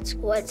that's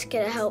what's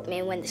gonna help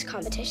me win this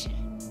competition.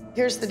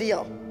 Here's the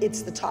deal.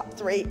 It's the top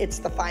three, it's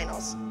the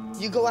finals.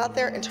 You go out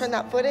there and turn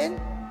that foot in,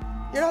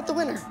 you're not the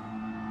winner.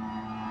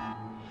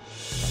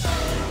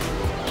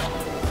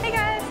 Hey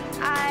guys,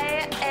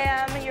 I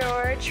am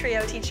your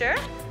trio teacher.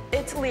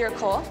 It's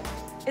lyrical.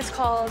 It's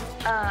called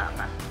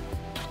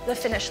The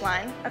Finish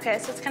Line. Okay,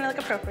 so it's kind of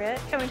like appropriate.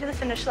 Coming to the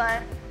finish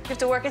line. You have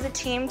to work as a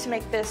team to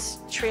make this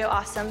trio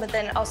awesome, but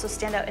then also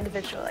stand out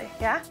individually,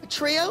 yeah? A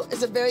trio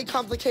is a very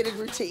complicated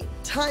routine.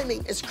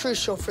 Timing is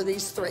crucial for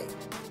these three.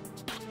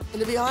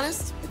 And to be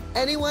honest, if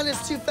anyone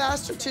is too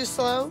fast or too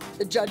slow,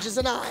 the judges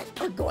and I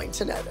are going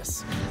to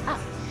notice.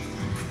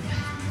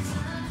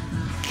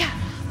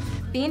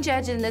 Being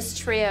judged in this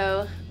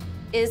trio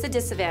is a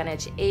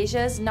disadvantage.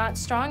 Asia's not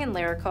strong in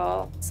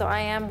lyrical, so I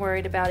am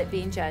worried about it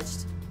being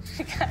judged.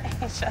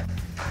 Asia,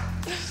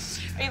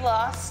 are you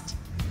lost?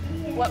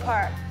 What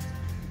part?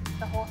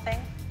 The whole thing?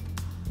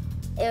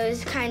 It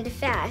was kind of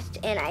fast,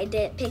 and I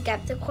didn't pick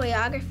up the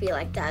choreography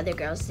like the other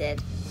girls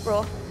did.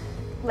 Roll,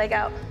 leg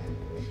out,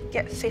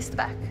 get face the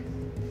back.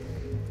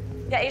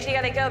 Yeah, Asia, you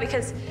gotta go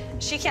because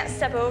she can't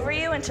step over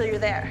you until you're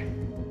there.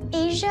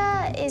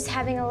 Asia is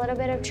having a little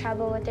bit of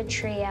trouble with the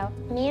trio.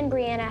 Me and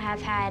Brianna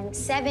have had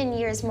 7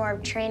 years more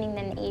of training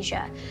than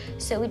Asia,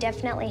 so we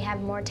definitely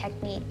have more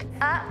technique.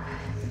 Up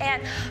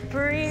and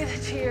breathe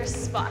to your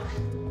spot.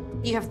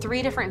 You have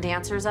 3 different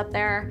dancers up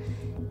there,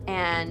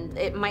 and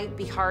it might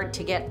be hard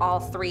to get all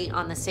 3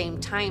 on the same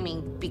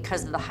timing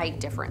because of the height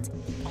difference.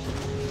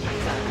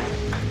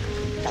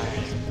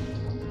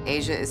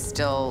 Asia is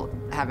still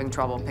having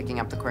trouble picking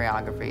up the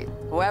choreography.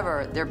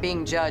 However, they're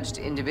being judged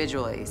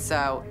individually,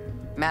 so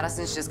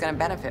Madison's just gonna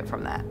benefit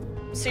from that.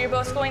 So you're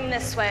both going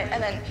this way,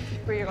 and then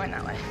Bree, you're going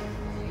that way.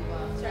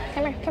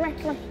 Come here, come here,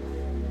 come here.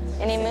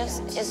 Any moves?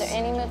 Is there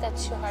any move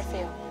that's too hard for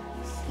you?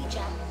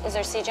 C-jump. Is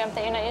there C-jump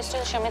that you're not used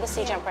to? Show me the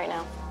C-jump right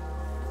now.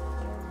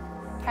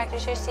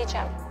 Practice your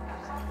C-jump.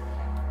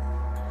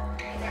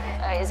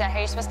 Is that how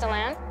you're supposed to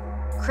land?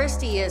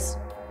 Christy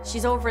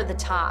she's over the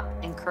top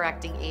in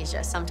correcting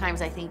Asia.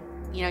 Sometimes I think,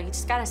 you know, you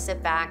just gotta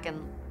sit back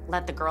and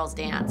let the girls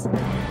dance.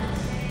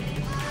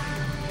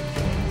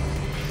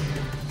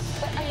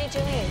 What are you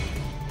doing?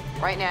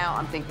 Right now,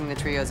 I'm thinking the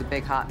trio's a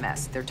big hot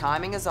mess. Their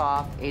timing is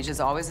off,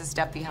 Asia's always a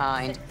step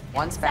behind,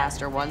 one's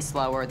faster, one's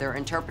slower, they're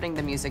interpreting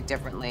the music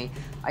differently.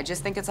 I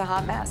just think it's a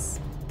hot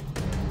mess.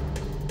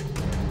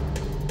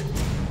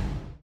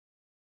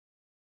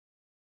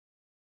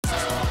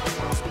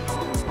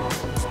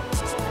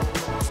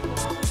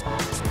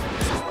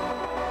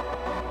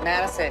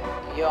 Madison,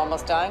 you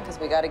almost done? Because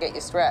we got to get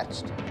you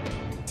stretched.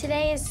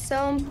 Today is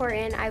so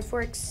important. I've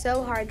worked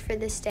so hard for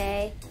this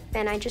day,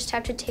 and I just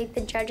have to take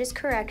the judges'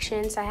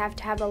 corrections. I have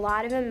to have a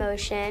lot of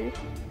emotion,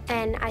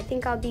 and I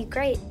think I'll be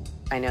great.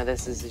 I know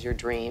this is your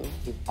dream.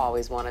 You've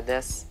always wanted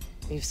this.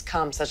 You've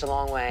come such a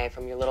long way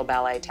from your little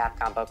ballet tap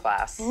combo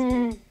class.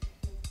 I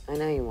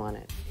know you want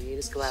it. You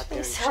just go out there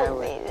and show it. It's so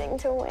amazing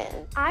to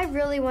win. I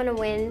really want to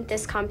win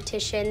this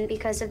competition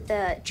because of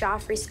the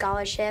Joffrey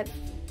Scholarship.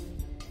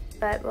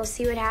 But we'll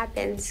see what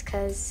happens,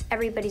 because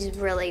everybody's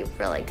really,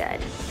 really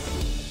good.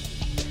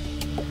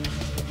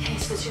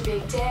 It's such a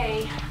big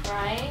day,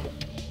 right?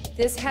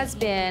 This has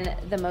been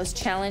the most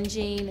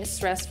challenging,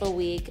 stressful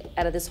week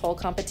out of this whole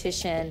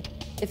competition.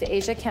 If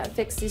Asia can't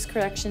fix these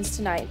corrections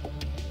tonight,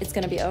 it's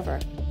gonna be over.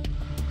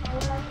 I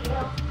love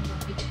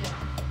you. You too.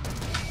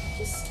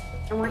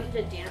 I want you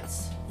to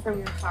dance from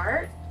your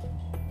heart.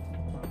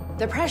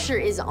 The pressure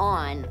is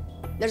on.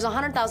 There's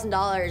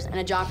 $100,000 and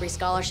a Joffrey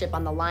Scholarship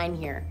on the line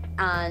here.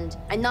 And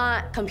I'm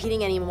not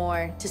competing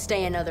anymore to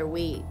stay another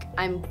week.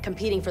 I'm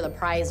competing for the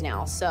prize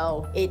now,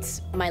 so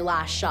it's my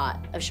last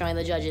shot of showing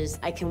the judges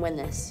I can win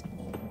this.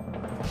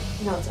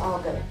 No, it's all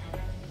good.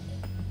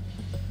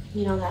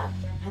 You know that.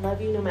 I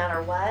love you no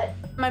matter what.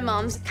 My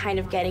mom's kind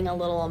of getting a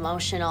little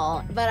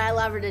emotional, but I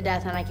love her to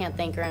death and I can't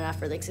thank her enough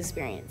for this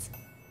experience.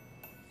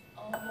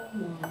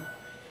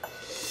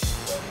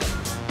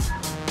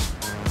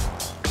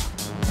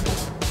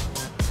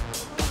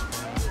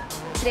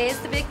 Today is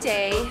the big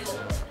day.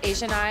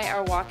 Asia and I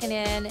are walking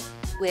in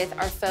with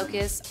our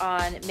focus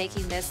on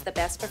making this the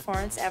best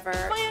performance ever.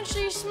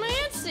 Fancy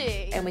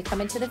schmancy. And we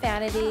come into the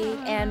vanity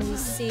and we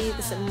see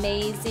this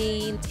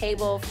amazing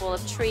table full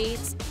of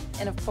treats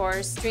and, of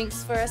course,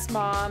 drinks for us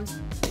moms.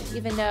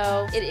 Even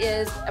though it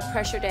is a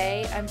pressure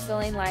day, I'm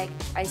feeling like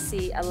I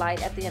see a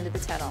light at the end of the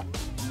tunnel.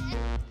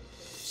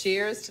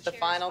 Cheers to the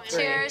final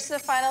 3. Cheers to the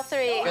final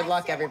 3. Good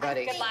luck,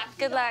 everybody. Good luck,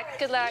 good luck,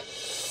 good luck.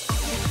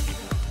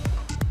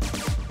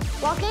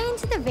 Walking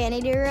into the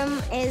vanity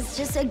room is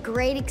just a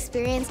great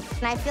experience,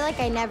 and I feel like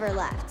I never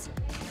left.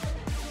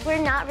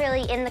 We're not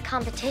really in the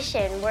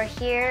competition. We're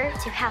here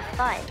to have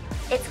fun.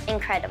 It's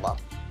incredible.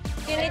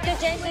 You need to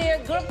change to your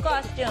group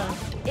costume.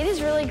 It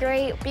is really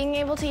great being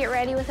able to get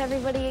ready with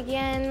everybody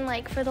again,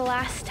 like for the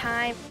last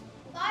time.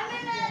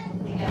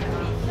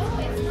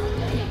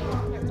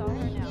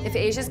 If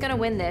Asia's gonna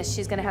win this,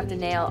 she's gonna have to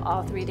nail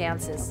all 3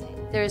 dances.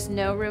 There is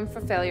no room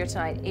for failure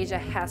tonight. Asia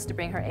has to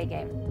bring her A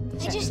game.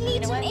 I just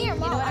need some air,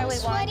 Mom. I'm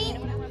sweaty.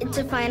 It's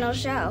a final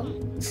show.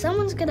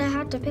 Someone's gonna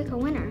have to pick a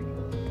winner.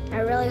 I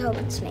really hope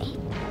it's me.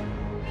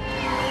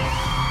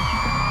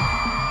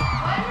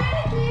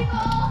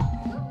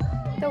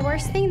 The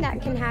worst thing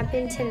that can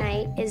happen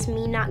tonight is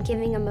me not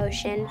giving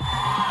emotion.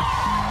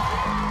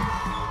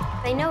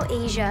 I know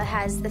Asia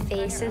has the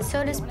face, and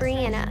so does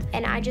Brianna,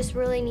 and I just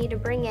really need to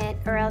bring it,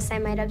 or else I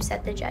might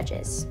upset the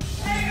judges.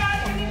 Hey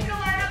guys, can you go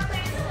line up, please?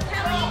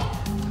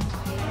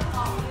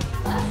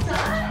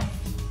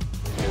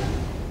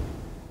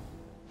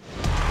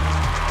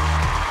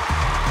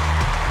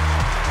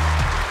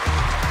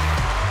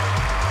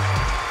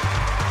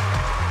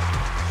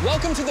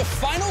 Welcome to the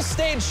final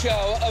stage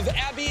show of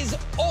Abby's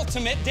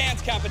ultimate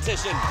dance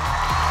competition.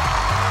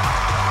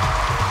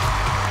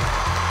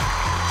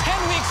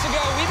 10 weeks weeks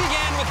ago, we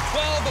began with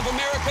 12 of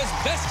America's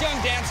best young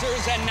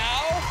dancers, and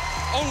now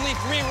only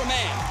 3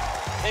 remain.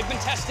 They've been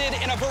tested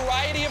in a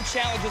variety of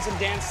challenges and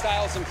dance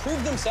styles and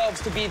proved themselves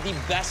to be the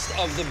best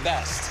of the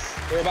best.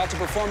 They're about to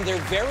perform their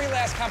very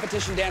last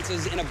competition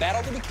dances in a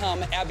battle to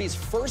become Abby's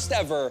first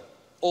ever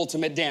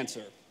Ultimate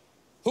Dancer.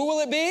 Who will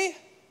it be?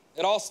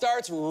 It all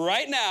starts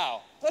right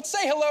now. Let's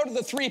say hello to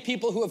the 3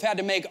 people who have had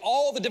to make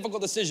all the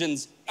difficult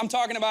decisions. I'm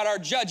talking about our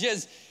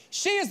judges.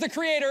 She is the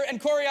creator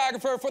and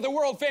choreographer for the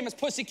world-famous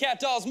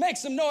Pussycat Dolls. Make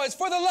some noise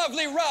for the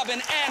lovely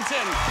Robin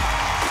Anton.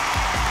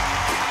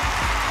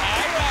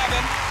 Hi,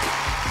 Robin.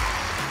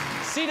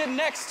 Seated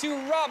next to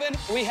Robin,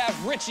 we have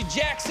Richie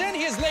Jackson.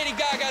 He is Lady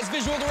Gaga's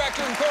visual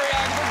director and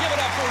choreographer. Give it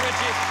up for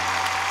Richie.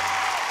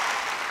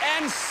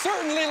 And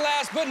certainly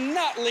last but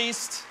not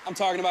least, I'm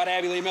talking about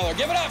Abby Lee Miller.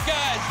 Give it up,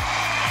 guys.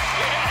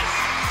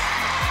 Yes.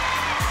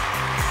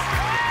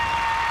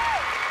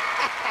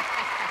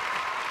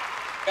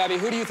 Abby,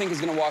 who do you think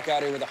is going to walk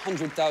out here with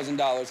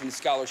 $100,000 in the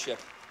scholarship?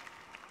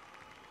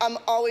 I'm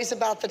always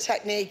about the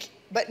technique,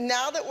 but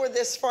now that we're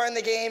this far in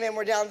the game and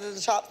we're down to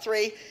the top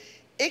 3,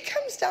 it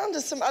comes down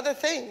to some other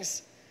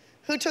things.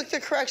 Who took the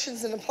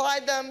corrections and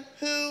applied them?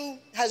 Who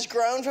has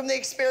grown from the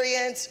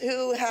experience?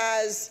 Who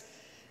has,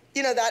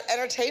 you know, that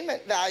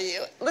entertainment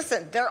value?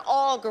 Listen, they're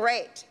all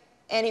great.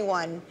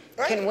 Anyone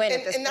can win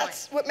at this point. And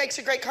that's what makes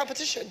a great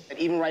competition. But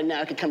even right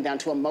now, it can come down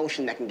to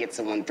emotion that can get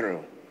someone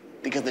through,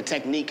 because the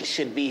technique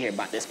should be here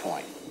by this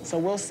point. So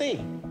we'll see.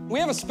 We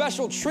have a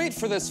special treat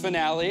for this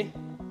finale.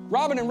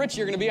 Robin and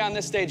Richie are going to be on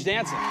this stage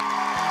dancing.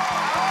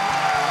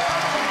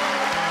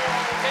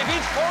 They've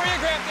each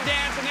choreographed the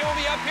dance, and they will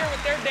be up here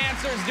with their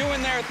dancers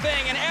doing their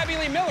thing. And Abby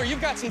Lee Miller,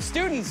 you've got some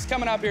students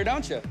coming up here,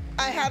 don't you?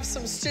 I have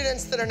some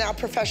students that are now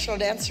professional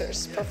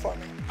dancers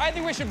performing. I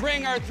think we should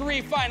bring our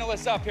 3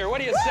 finalists up here.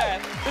 What do you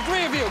say? The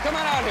 3 of you, come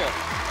on out here.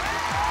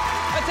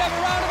 Let's have a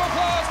round of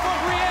applause for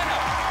Brianna,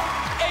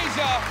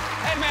 Asia,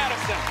 and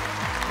Madison,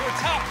 your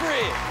top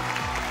 3.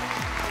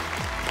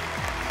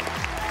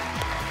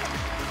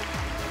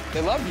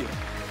 They love you.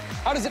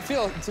 How does it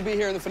feel to be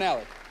here in the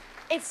finale?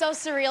 It's so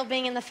surreal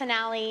being in the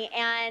finale,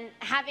 and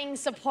having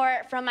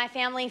support from my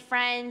family,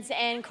 friends,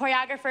 and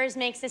choreographers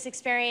makes this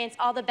experience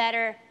all the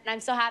better, and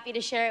I'm so happy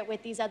to share it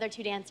with these other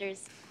 2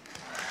 dancers.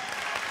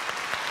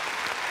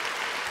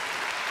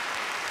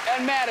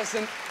 And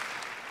Madison.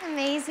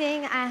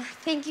 Amazing.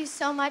 Thank you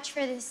so much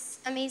for this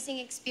amazing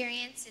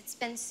experience. It's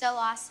been so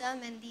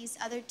awesome, and these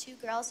other 2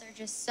 girls are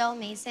just so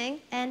amazing,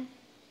 and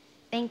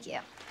thank you.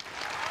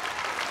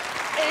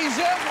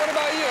 Asia, what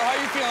about you? How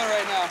are you feeling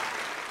right now?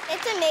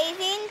 It's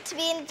amazing to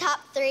be in the top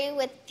 3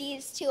 with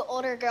these 2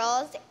 older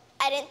girls.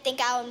 I didn't think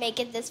I would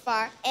make it this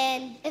far.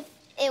 And if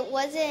it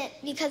wasn't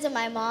because of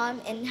my mom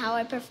and how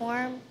I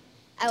perform,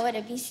 I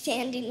wouldn't be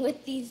standing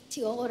with these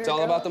 2 older girls. It's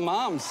all about the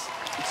moms.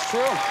 It's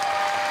true.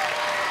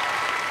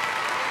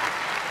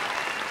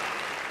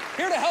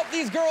 Here to help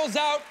these girls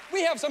out,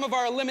 we have some of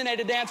our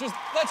eliminated dancers.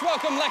 Let's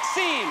welcome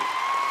Lexine,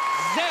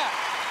 Zach,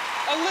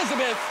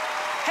 Elizabeth,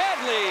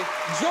 Hadley,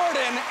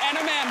 Jordan, and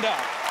Amanda.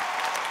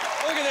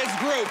 Look at this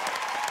group.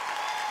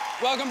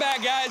 Welcome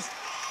back, guys.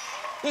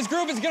 This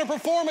group is going to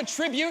perform a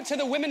tribute to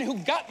the women who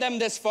got them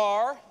this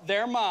far,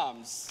 their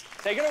moms.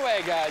 Take it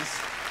away, guys.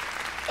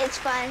 It's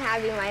fun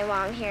having my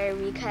mom here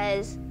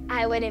because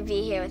I wouldn't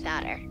be here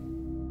without her.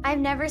 I've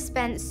never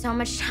spent so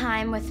much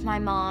time with my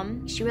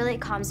mom. She really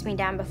calms me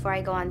down before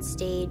I go on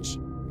stage.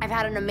 I've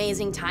had an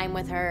amazing time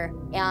with her,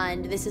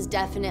 and this has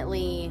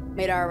definitely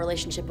made our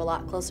relationship a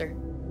lot closer.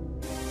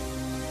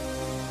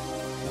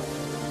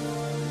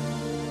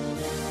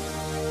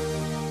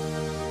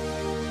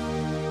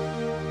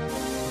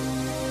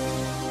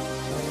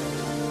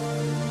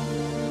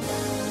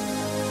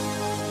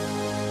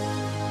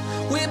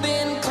 We've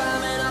been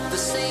climbing up the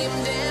same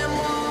damn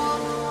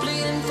wall,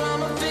 bleeding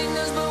from our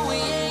fingers, but we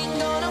ain't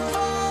gonna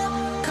fall,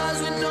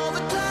 'cause we know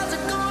the clouds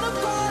are gonna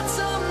part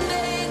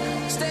someday.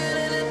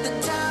 Standing at the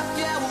top,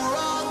 yeah, we're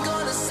all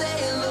gonna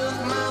say,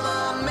 look,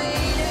 mama, I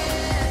made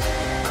it,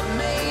 I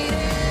made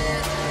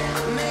it, I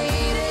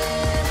made it,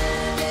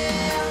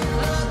 yeah,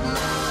 look,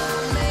 mama,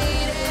 I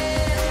made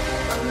it,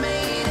 I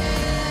made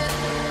it,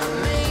 I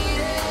made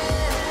it,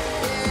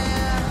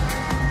 yeah.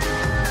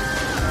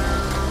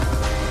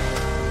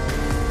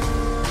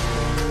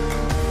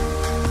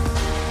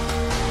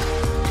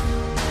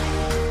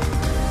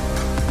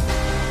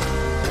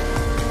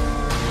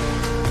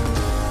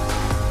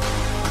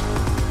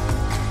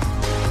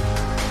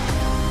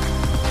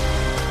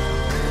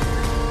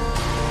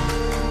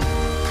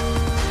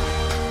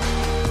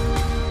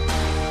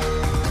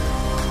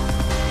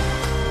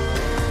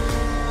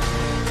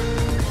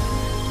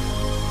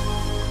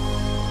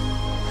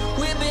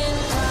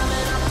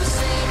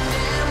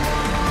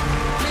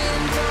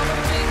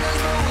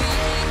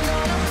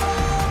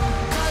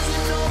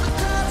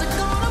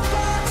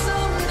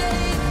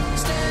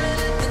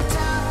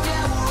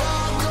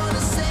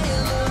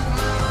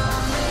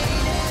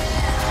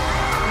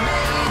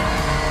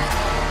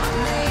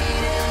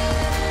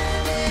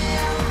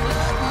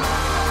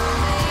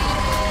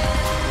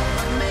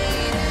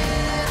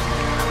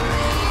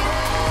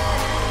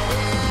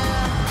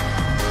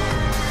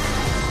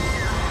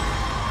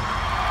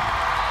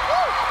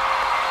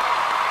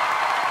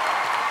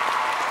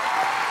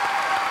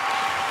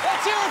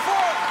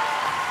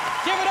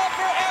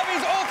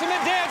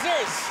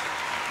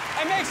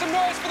 some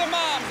noise for the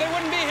moms. They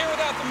wouldn't be here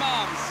without the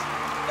moms.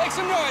 Make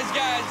some noise,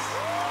 guys.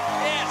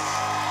 Yes.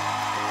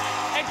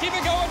 And keep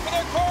it going for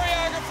their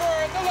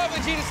choreographer, the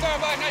lovely Gina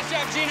Starbuck. Nice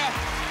job, Gina.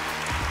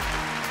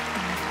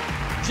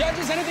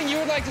 Judges, anything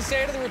you would like to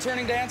say to the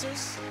returning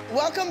dancers?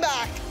 Welcome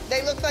back.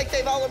 They look like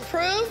they've all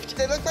improved.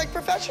 They look like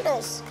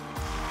professionals.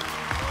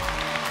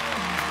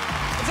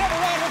 Let's have a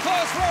round of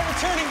applause for our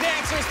returning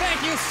dancers. Thank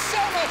you so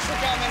much for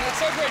coming.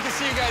 It's so great to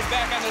see you guys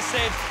back on this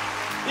stage.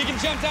 You can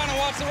jump down and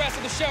watch the rest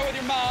of the show with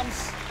your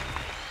moms.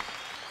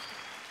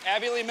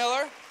 Abby Lee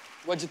Miller,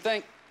 what'd you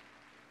think?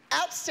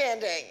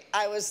 Outstanding.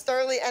 I was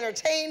thoroughly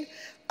entertained.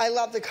 I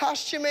love the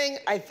costuming.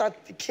 I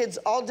thought the kids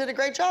all did a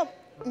great job.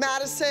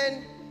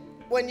 Madison,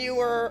 when you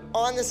were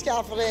on the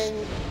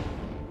scaffolding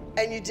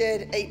and you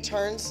did 8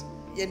 turns,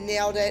 you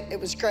nailed it. It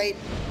was great.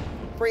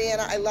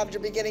 Brianna, I loved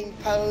your beginning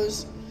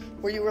pose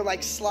where you were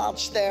like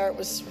slouched there. It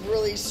was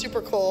really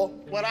super cool.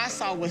 What I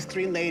saw was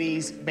 3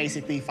 ladies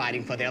basically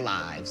fighting for their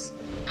lives.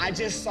 I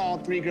just saw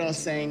 3 girls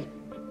saying,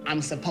 I'm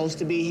supposed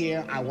to be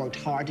here. I worked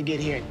hard to get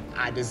here.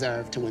 I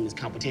deserve to win this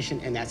competition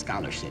and that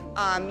scholarship.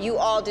 You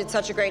all did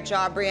such a great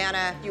job,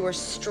 Brianna. You were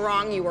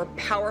strong, you were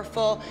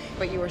powerful,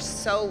 but you were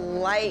so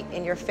light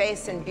in your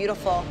face and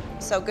beautiful.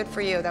 So good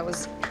for you. That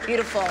was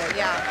beautiful,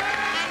 yeah.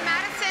 And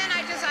Madison,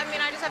 I just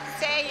have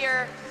to say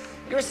you're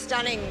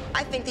stunning.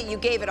 I think that you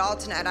gave it all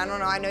tonight. I don't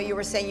know, I know you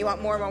were saying you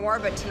want more and more,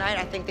 but tonight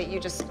I think that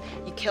you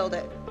killed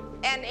it.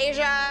 And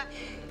Asia,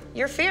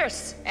 you're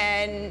fierce,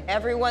 and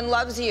everyone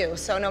loves you.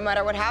 So no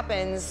matter what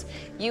happens,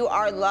 you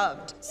are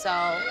loved. So,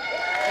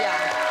 yeah.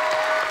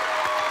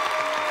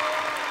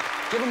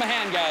 Give them a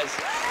hand, guys.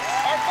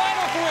 Our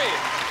final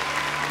 3.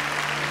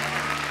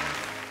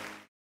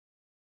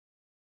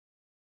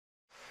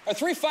 Our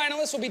 3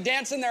 finalists will be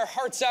dancing their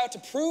hearts out to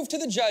prove to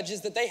the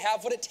judges that they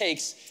have what it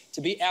takes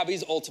to be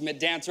Abby's ultimate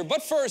dancer.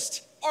 But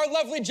first, our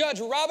lovely judge,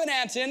 Robin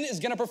Anton,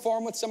 is gonna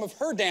perform with some of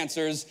her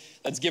dancers.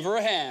 Let's give her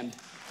a hand.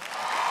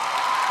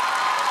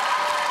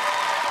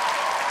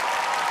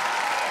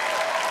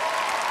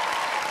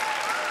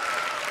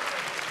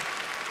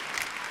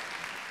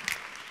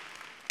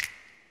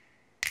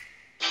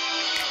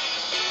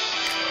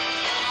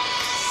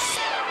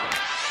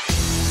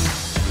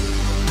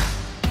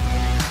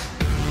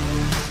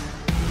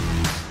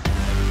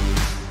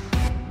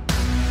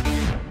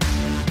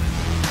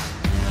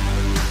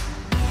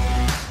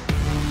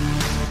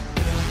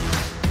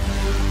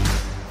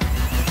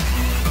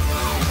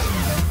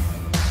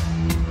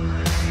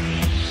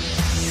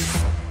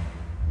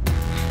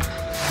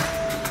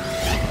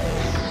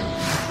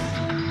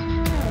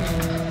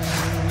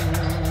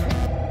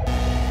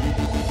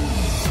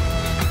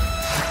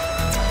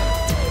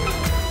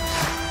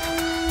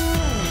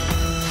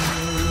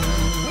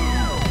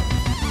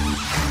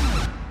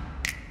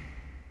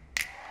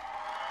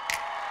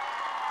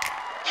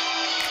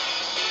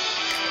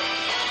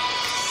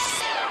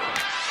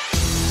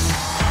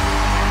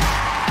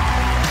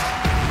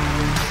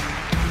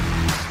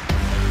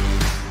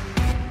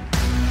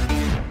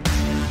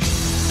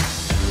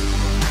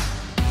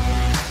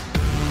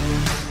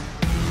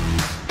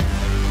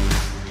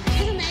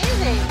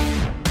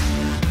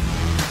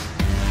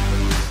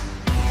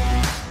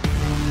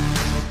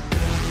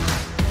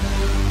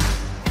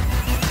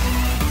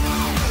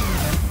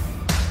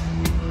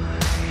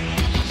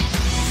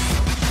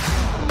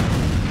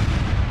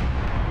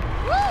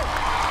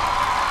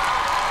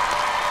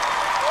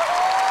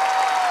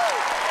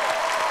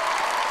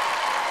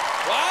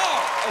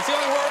 That's the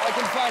only word I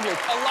can find here.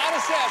 A lot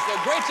of sass, though.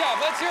 Great job.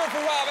 Let's hear it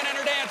for Robin and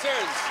her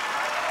dancers.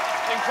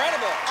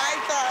 Incredible. I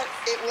thought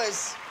it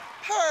was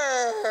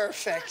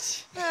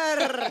perfect.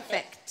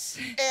 Perfect.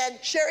 And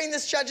sharing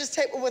this judges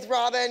table with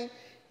Robin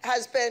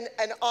has been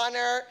an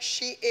honor.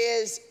 She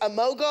is a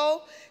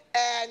mogul,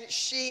 and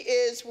she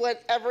is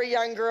what every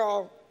young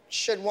girl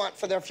should want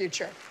for their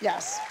future.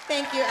 Yes.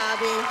 Thank you,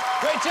 Abby.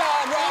 Great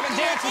job, Robin.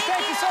 Dancers,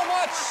 thank you so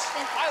much.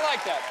 I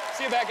like that.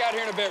 See you back out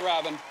here in a bit,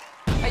 Robin.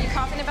 Are you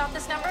confident about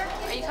this number?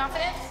 Are you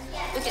confident?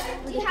 Look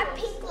at. Do you have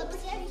pink lips?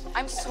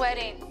 I'm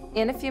sweating.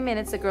 In a few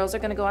minutes, the girls are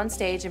going to go on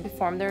stage and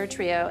perform their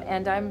trio,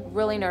 and I'm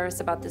really nervous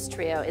about this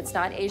trio. It's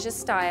not Asia's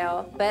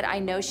style, but I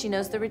know she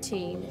knows the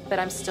routine, but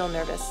I'm still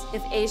nervous.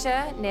 If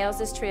Asia nails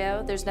this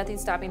trio, there's nothing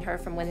stopping her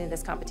from winning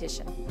this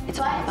competition. It's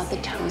all about the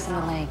toes and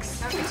the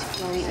legs. It's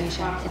flowy,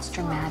 Asia. It's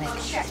dramatic.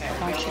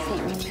 Watch your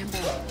feet.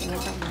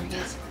 Remember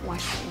Maria's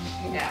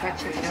the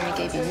corrections that Maria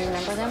gave you. You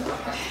remember them?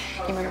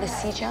 You remember the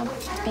C jump?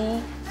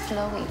 Be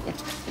flowy.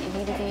 You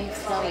need to be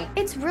flowy.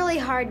 It's really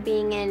hard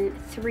being in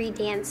 3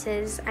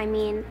 dances. I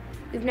mean,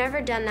 we've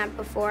never done that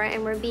before,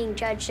 and we're being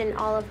judged in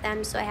all of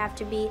them, so I have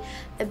to be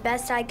the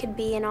best I could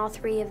be in all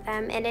 3 of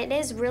them, and it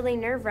is really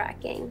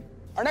nerve-wracking.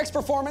 Our next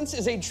performance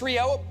is a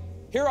trio.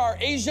 Here are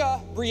Asia,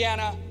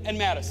 Brianna, and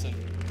Madison.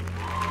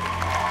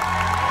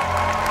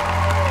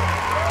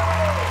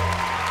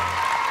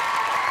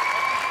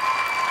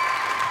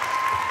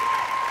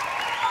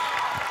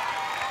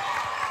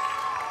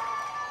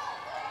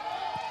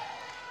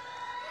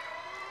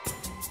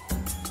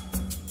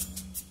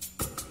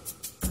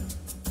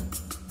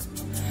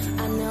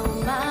 I know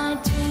my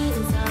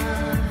dreams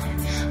are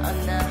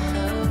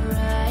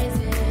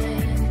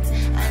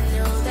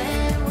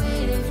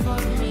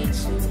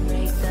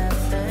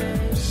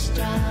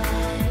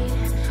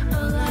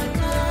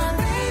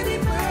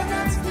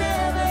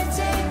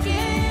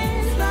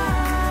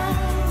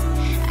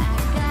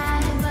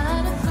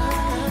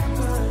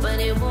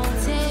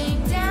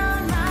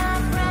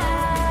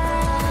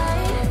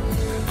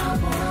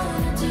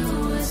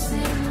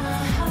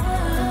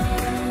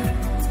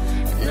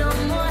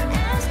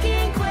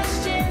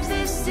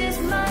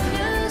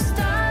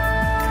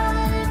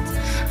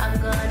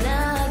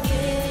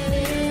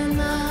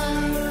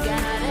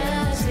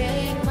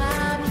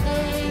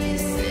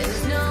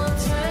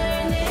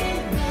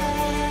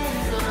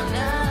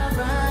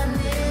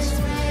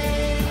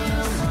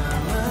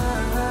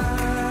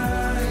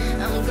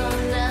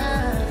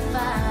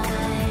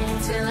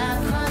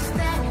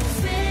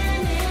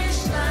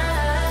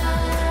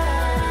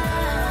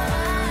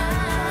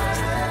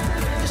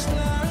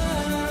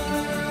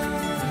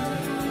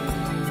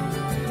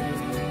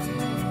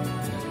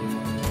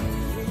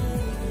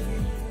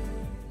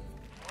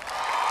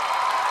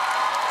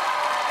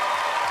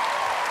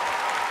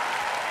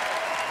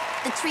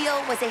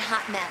trio was a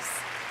hot mess.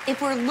 If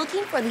we're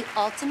looking for the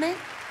ultimate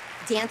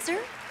dancer,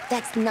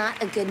 that's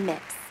not a good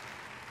mix.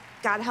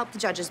 God help the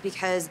judges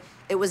because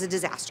it was a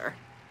disaster.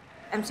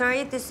 I'm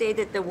sorry to say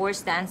that the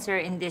worst dancer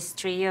in this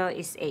trio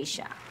is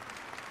Asia.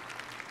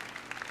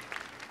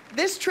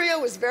 This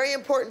trio was very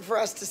important for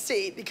us to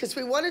see because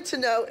we wanted to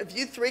know if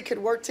you three could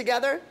work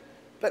together,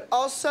 but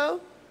also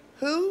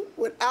who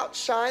would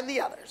outshine the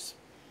others.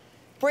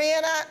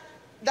 Brianna,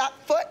 that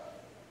foot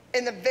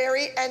in the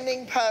very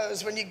ending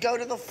pose, when you go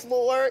to the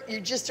floor,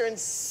 you just are in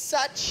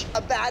such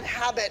a bad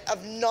habit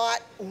of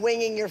not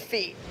winging your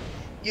feet.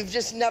 You've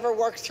just never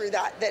worked through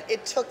that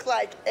it took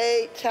like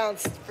 8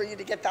 counts for you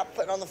to get that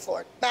foot on the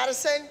floor.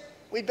 Madison,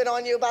 we've been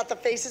on you about the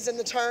faces and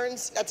the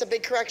turns. That's a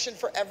big correction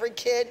for every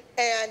kid.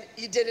 And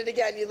you did it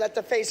again. You let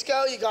the face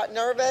go, you got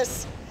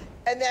nervous.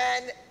 And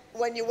then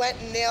when you went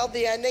and nailed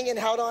the ending and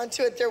held on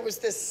to it, there was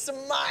this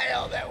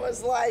smile that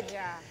was like,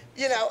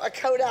 you know, a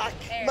Kodak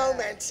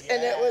moment.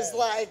 And it was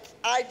like,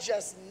 I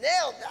just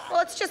nailed that.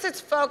 Well,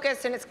 it's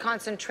focus and it's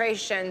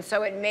concentration,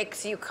 so it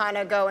makes you kind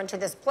of go into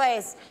this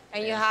place,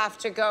 and you have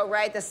to go,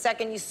 right? The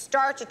second you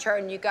start to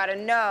turn, you gotta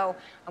know,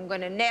 I'm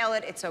gonna nail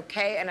it, it's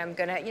okay, and I'm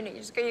gonna, you know,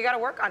 you gotta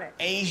work on it.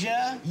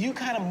 Asia, you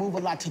kind of move a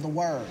lot to the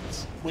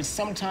words, which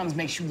sometimes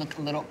makes you look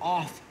a little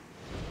off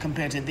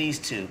compared to these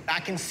two.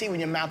 I can see when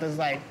your mouth is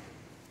like,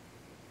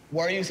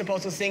 were you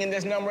supposed to sing in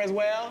this number as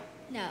well?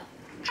 No.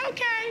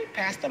 Okay,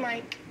 pass the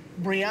mic.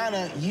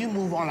 Brianna, you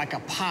move on like a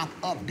pop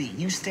upbeat.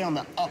 You stay on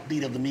the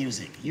upbeat of the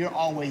music. You're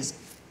always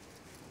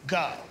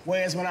go.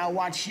 Whereas when I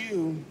watch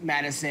you,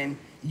 Madison,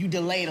 you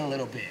delayed a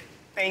little bit.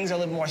 Things are a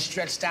little more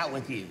stretched out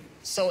with you.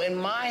 So in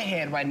my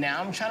head right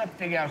now, I'm trying to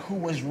figure out who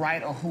was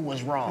right or who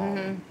was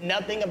wrong.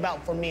 Nothing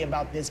for me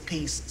about this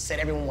piece said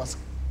everyone was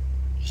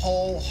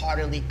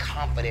wholeheartedly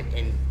confident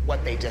in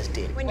what they just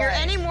did. When you're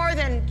any more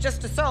than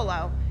just a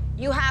solo,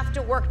 you have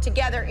to work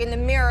together in the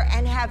mirror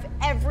and have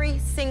every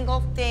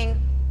single thing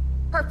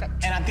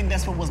perfect. And I think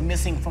that's what was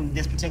missing from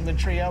this particular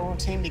trio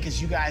routine because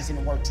you guys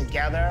didn't work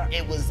together.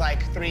 It was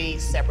like 3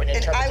 separate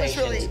interpretations.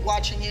 I was really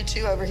watching you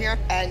two over here,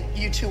 and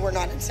you two were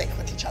not in sync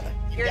with each other.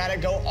 You gotta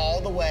go all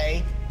the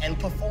way and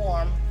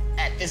perform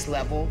at this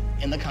level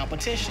in the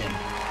competition.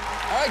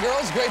 All right,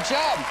 girls, great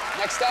job.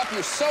 Next up,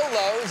 your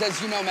solos.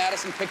 As you know,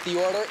 Madison picked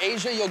the order.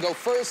 Asia, you'll go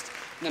first,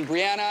 and then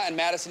Brianna and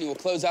Madison, you will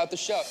close out the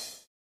show.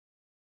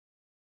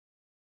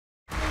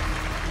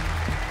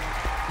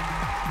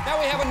 Now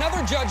we have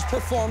another judge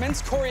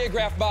performance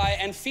choreographed by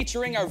and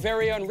featuring our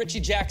very own Richie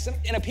Jackson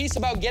in a piece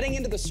about getting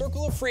into the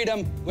circle of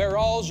freedom where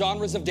all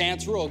genres of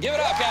dance rule. Give it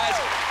up, guys.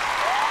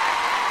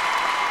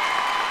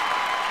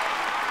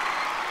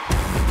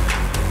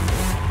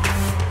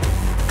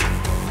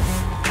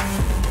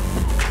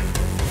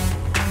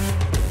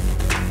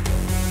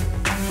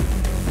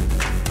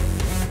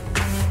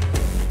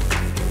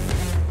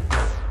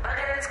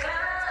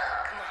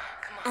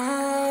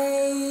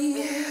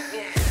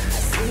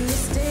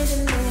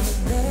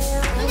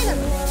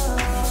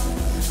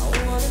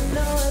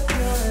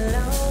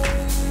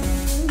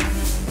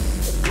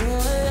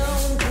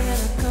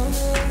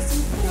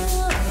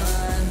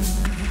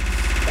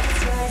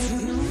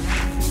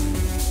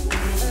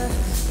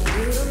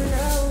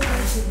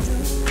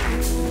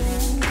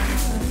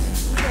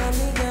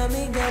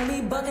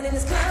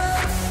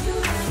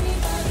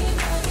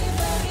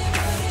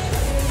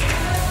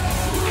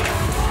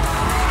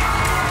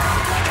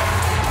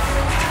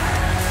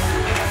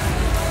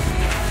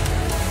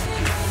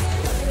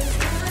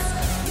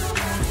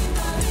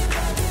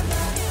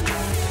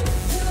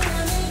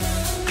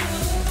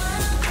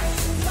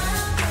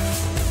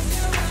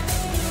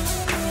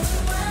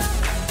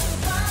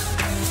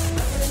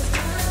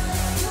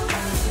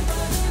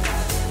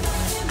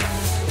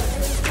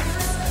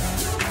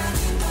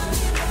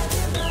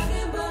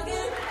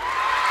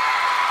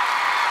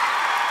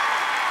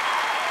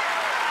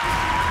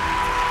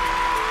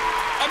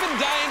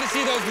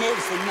 See those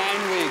moves for 9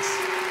 weeks.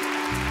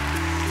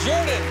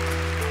 Jordan.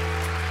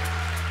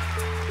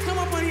 Come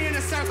up on here in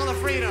the circle of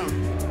freedom.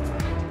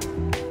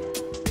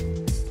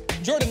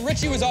 Jordan,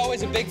 Richie was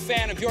always a big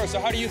fan of yours, so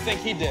how do you think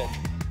he did?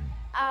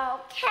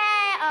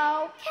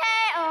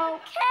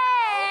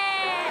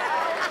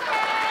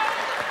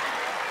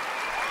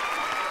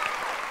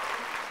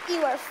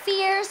 You were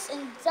fierce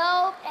and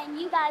dope, and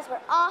you guys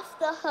were off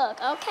the hook,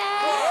 okay?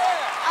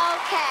 Yeah.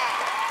 Okay.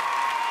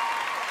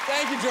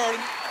 Thank you, Jordan.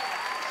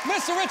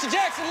 Mr. Richie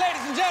Jackson,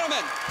 ladies and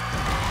gentlemen.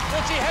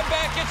 Richie, head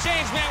back, get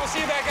changed, man. We'll see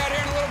you back out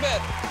here in a little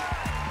bit.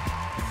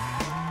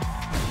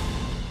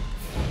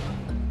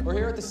 We're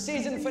here at the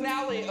season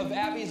finale of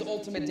Abby's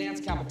Ultimate Dance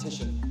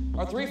Competition.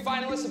 Our 3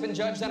 finalists have been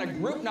judged on a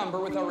group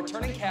number with our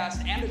returning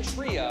cast and a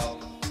trio.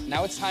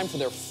 Now it's time for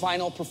their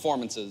final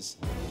performances.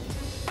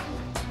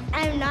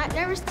 I'm not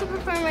nervous to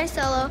perform my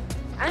solo.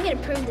 I'm gonna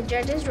prove the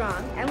judges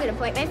wrong. I'm gonna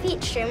point my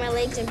feet, straighten my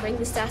legs, and bring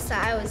the salsa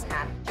I was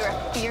at. You're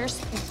a fierce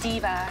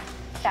diva,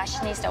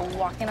 fashionista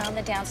walking on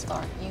the dance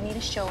floor. You need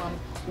to show them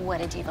what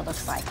a diva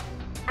looks like.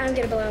 I'm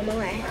gonna blow them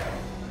away.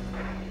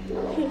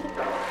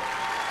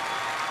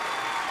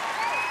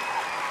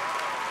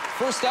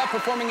 First up,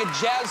 performing a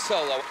jazz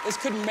solo. This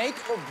could make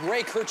or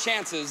break her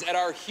chances at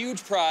our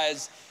huge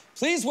prize.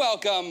 Please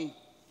welcome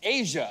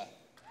Asia.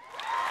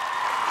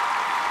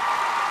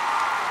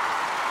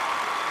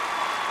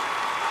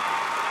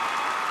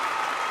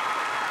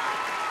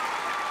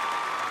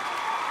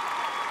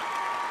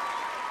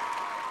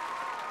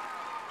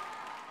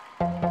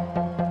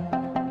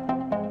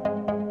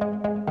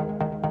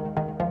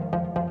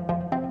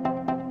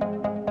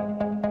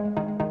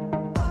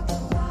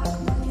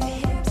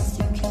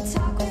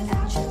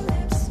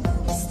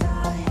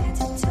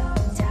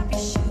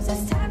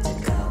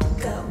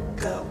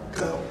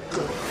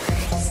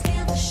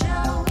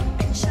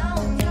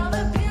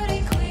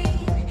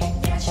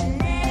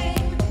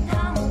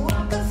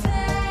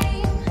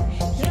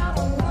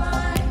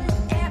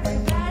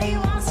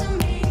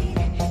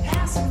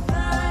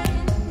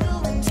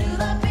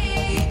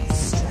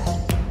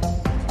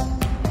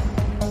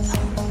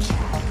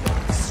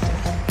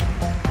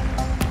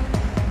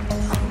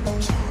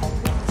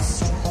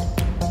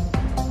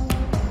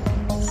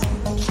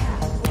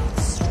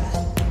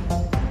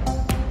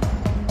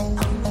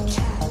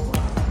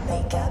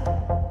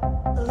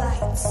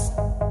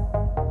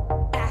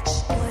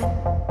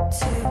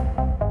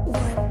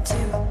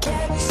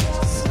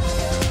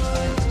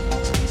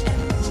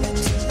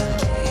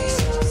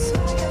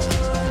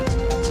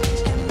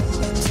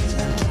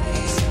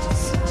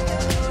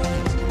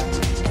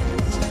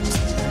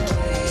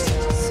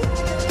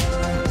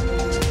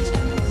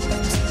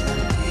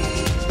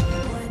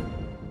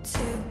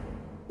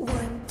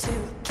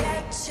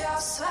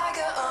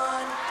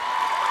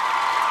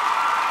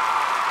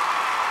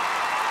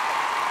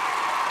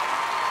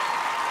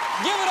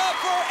 Give it up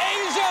for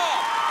Asia!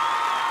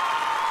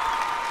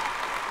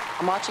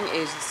 I'm watching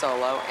Asia's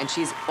solo, and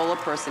she's full of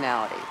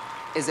personality.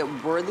 Is it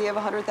worthy of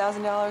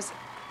 $100,000?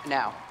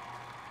 No.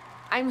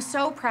 I'm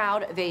so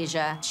proud of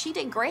Asia. She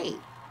did great,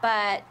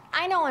 but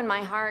I know in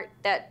my heart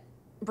that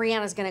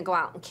Brianna's gonna go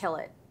out and kill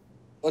it.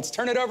 Let's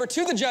turn it over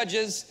to the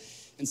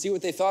judges and see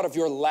what they thought of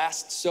your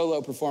last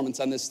solo performance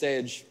on this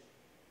stage.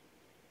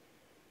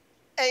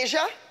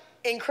 Asia,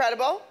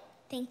 incredible.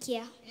 Thank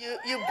you. You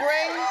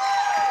bring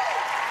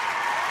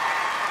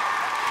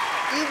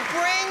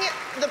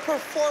the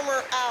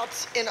performer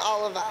out in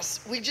all of us.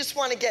 We just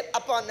want to get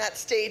up on that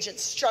stage and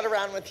strut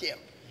around with you.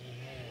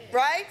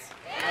 Right?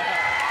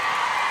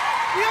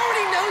 We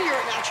already know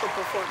you're a natural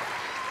performer,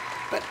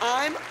 but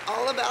I'm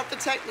all about the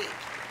technique.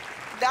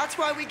 That's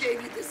why we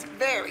gave you this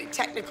very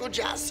technical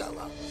jazz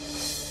solo.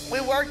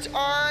 We worked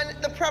on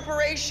the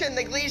preparation,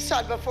 the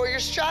glissade before your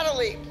straddle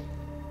leap.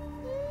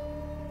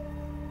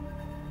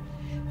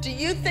 Do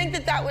you think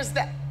that that was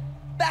the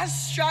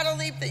best straddle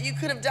leap that you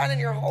could have done in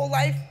your whole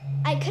life?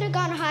 I could have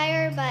gone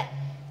higher, but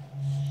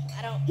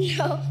I don't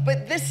know.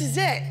 But this is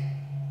it.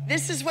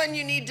 This is when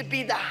you need to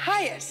be the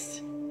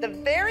highest. The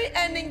very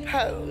ending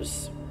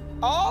pose,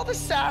 all the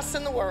sass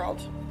in the world,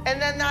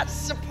 and then that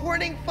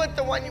supporting foot,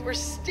 the one you were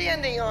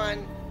standing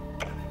on,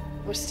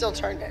 was still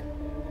turned in.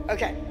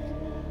 Okay.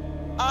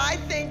 I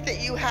think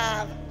that you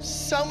have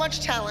so much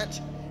talent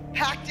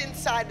packed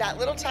inside that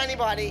little tiny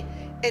body,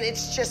 and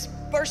it's just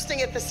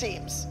bursting at the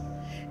seams.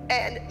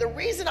 And the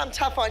reason I'm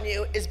tough on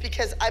you is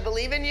because I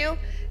believe in you,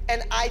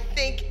 and I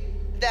think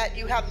that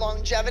you have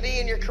longevity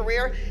in your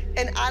career,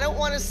 and I don't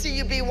want to see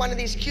you be one of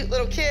these cute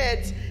little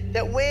kids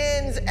that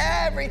wins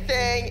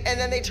everything, and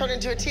then they turn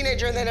into a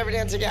teenager and they never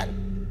dance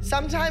again.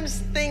 Sometimes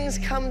things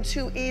come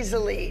too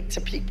easily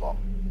to people.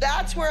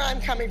 That's where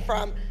I'm coming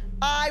from.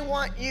 I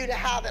want you to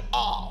have it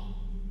all.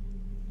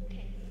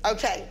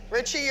 Okay,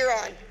 Richie, you're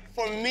on.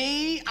 For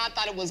me, I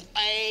thought it was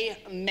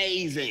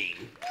amazing.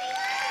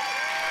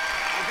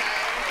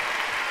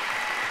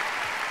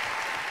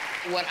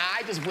 What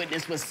I just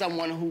witnessed was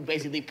someone who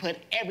basically put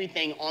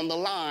everything on the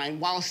line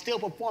while still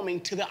performing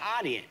to the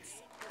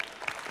audience.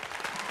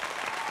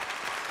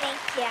 Thank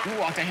you. You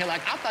walked out here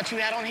like, I thought you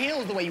had on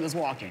heels the way you was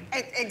walking.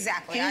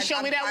 Exactly. Can you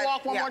show me that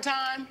walk one more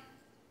time?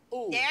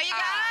 Ooh. There you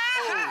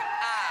go.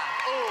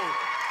 Ooh.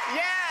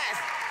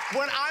 Yes.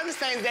 What I'm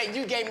saying is that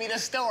you gave me the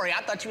story.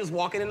 I thought you was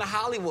walking into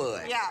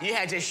Hollywood. Yeah. You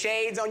had your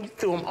shades on, you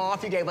threw them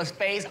off, you gave us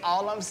space.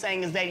 All I'm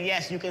saying is that,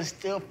 yes, you can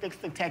still fix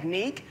the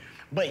technique,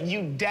 but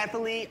you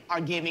definitely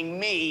are giving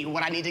me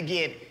what I need to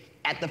get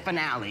at the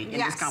finale in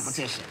this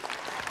competition.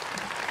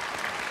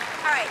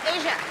 All right,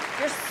 Asia,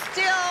 you're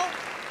still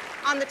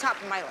on the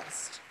top of my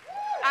list.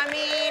 I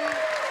mean,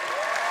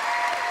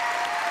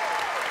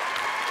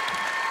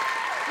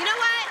 you know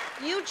what?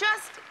 You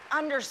just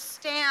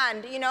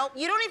understand, you know,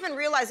 you don't even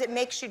realize it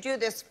makes you do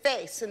this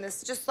face and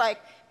this just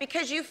like,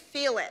 because you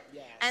feel it.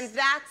 Yes. And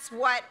that's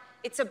what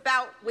it's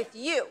about with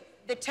you.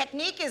 The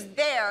technique is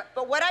there,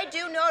 but what I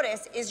do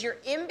notice is your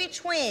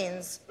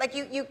in-betweens, like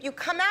you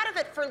come out of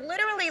it for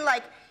literally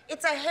like,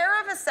 it's a hair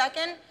of a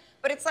second,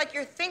 but it's like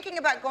you're thinking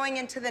about going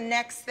into the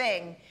next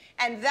thing.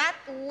 And that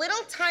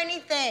little tiny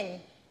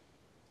thing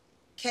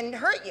can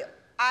hurt you.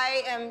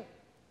 I am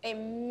a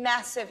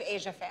massive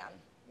Asia fan,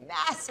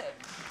 massive.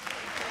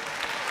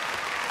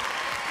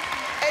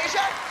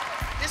 Asia,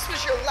 this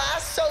was your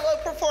last solo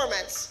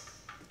performance.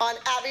 on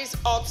Abby's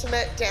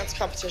ultimate dance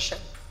competition.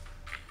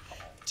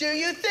 Do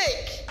you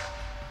think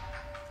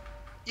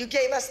you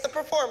gave us the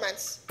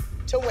performance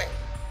to win?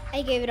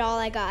 I gave it all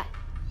I got.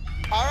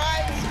 All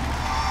right.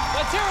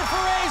 Let's hear it for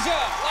Asia.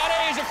 A lot of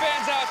Asia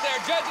fans out there.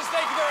 Judges,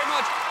 thank you very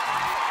much.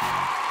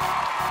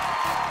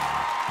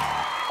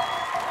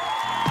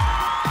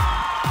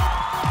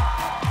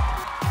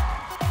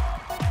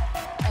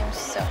 I'm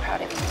so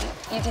proud of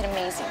you. You did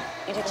amazing.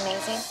 You did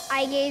amazing.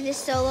 I gave the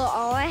solo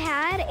all I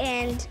had,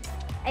 and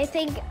I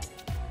think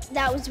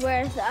that was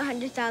worth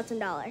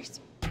 $100,000.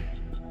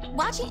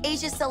 Watching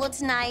Asia's solo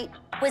tonight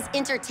was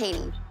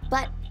entertaining,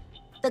 but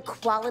the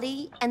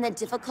quality and the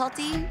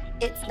difficulty,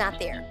 it's not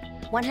there.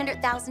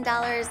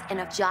 $100,000 and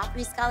a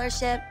Joffrey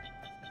scholarship,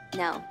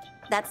 no,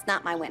 that's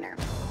not my winner.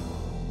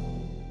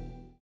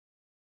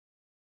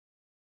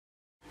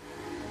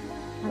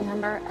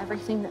 Remember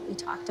everything that we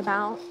talked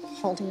about,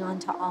 holding on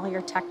to all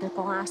your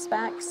technical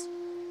aspects.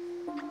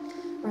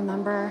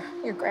 Remember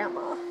your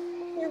grandma,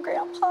 your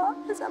grandpa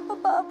is up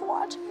above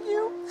watching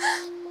you.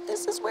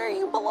 This is where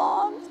you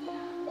belong.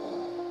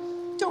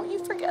 Don't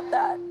you forget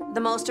that. The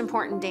most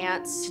important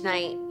dance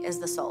tonight is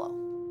the solo.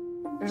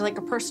 There's like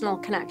a personal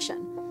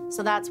connection,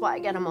 so that's why I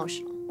get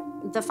emotional.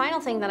 The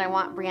final thing that I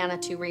want Brianna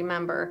to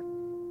remember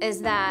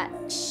is that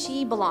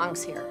she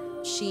belongs here.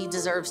 She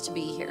deserves to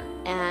be here,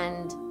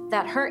 and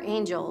that her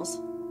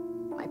angels,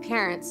 my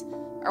parents,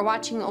 are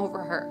watching over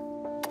her.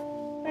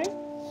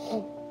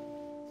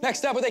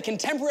 Next up with a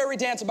contemporary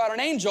dance about an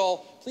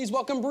angel, please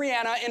welcome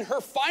Brianna in her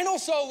final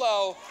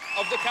solo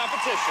of the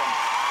competition.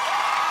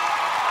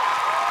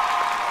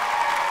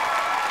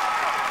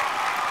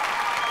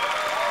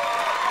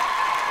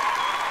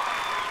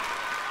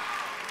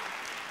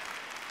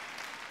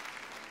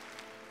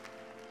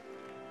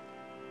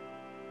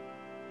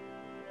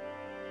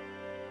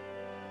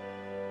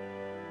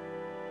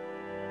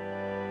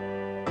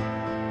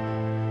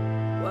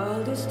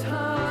 World is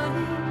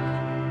turning,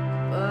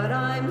 but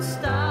I'm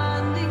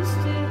standing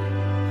still,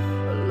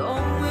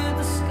 along with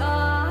the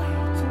sky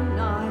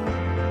tonight.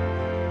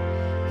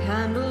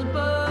 Candle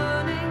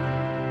burning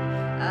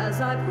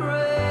as I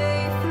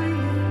pray for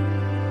you,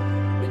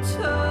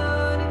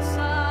 returning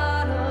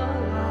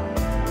satellite.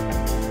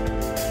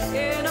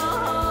 In a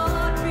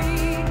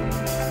heartbeat,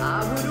 I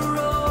would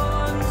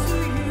run to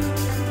you,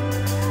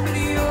 but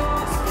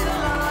you're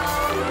still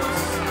out of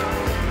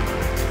sight.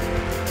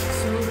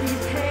 So be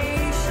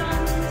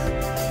patient,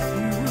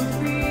 you will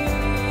be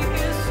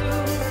here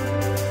soon.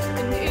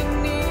 And in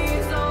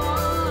these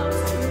arms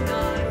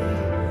tonight,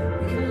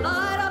 we can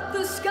light up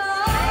the sky.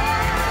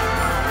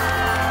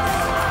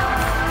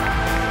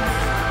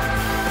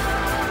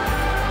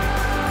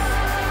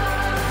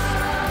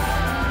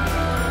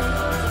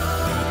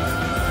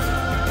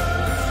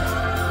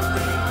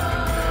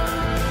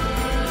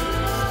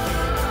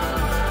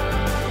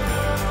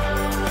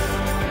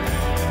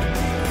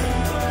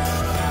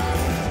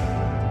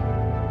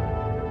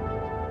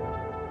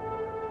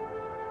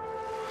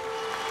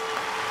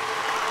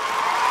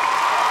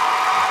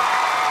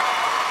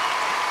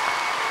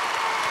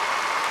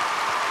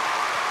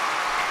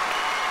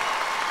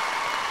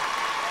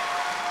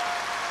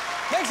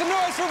 Make some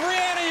noise for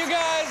Brianna, you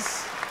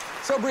guys.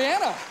 So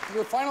Brianna,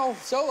 your final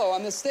solo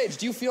on this stage.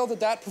 Do you feel that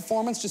that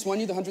performance just won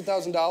you the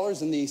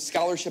 $100,000 and the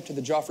scholarship to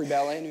the Joffrey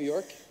Ballet in New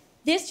York?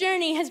 This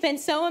journey has been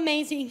so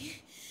amazing.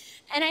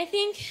 And I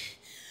think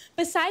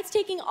besides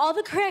taking all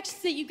the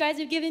corrections that you guys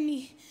have given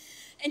me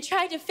and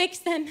tried to fix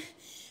them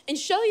and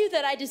show you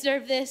that I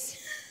deserve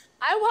this,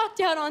 I walked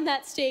out on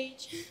that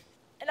stage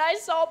and I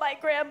saw my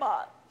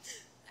grandma.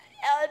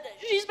 And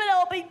she's been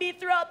helping me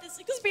throughout this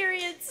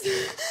experience.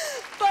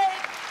 But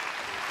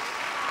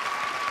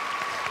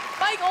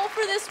my goal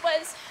for this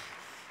was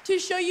to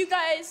show you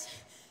guys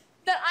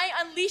that I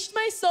unleashed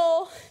my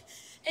soul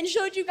and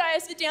showed you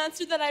guys the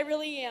dancer that I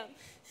really am.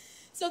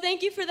 So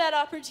thank you for that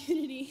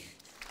opportunity.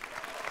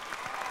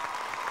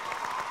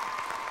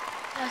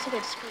 That was a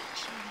good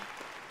speech.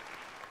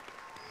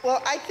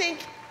 Well, I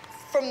think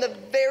from the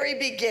very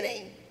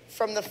beginning,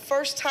 from the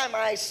first time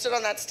I stood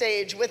on that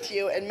stage with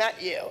you and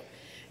met you,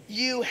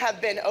 you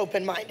have been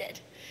open-minded.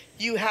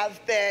 You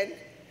have been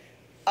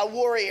a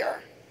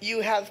warrior.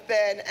 You have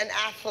been an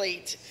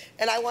athlete,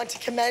 and I want to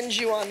commend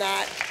you on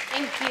that.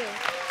 Thank you.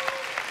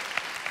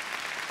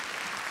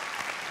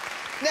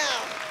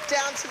 Now,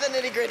 down to the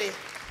nitty-gritty.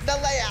 The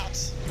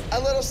layout, a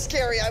little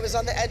scary. I was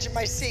on the edge of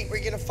my seat. Were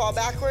you gonna fall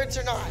backwards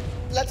or not?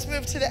 Let's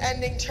move to the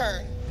ending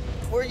turn.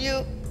 Were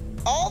you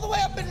all the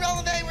way up in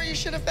releve where you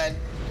should have been?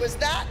 Was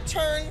that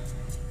turn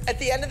at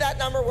the end of that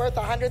number worth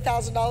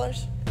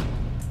 $100,000?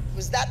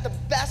 Was that the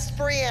best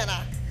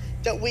Brianna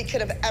that we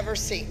could have ever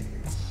seen?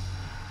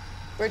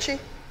 Richie?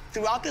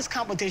 Throughout this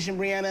competition,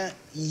 Brianna,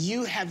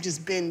 you have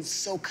just been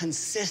so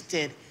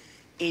consistent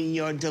in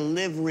your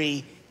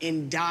delivery,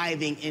 in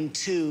diving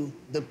into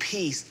the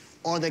piece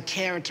or the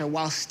character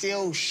while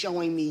still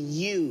showing me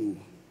you.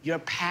 Your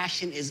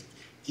passion is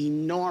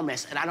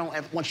enormous, and I don't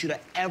want you to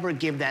ever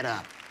give that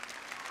up.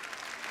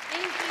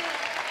 Thank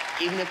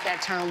you. Even if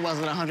that turn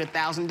wasn't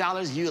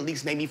 $100,000, you at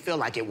least made me feel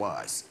like it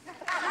was.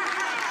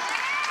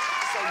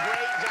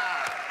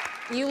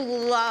 You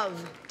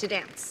love to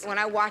dance. When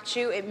I watch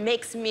you, it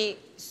makes me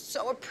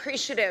so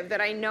appreciative that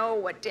I know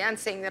what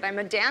dancing, that I'm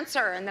a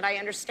dancer and that I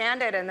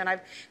understand it and that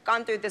I've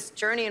gone through this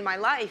journey in my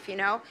life, you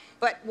know?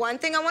 But one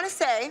thing I want to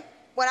say,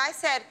 when I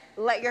said,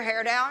 let your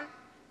hair down,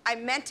 I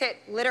meant it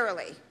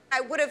literally.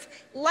 I would have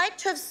liked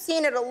to have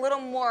seen it a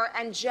little more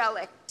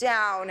angelic,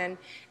 down and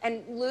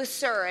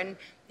looser, and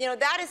you know,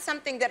 that is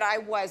something that I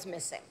was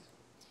missing.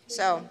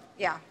 So,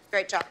 yeah,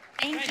 great job.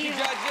 Thank you,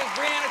 judges.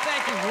 Brianna,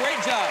 thank you.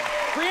 Great job.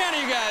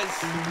 Brianna, you guys.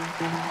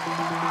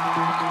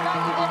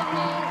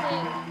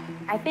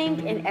 I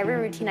think in every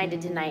routine I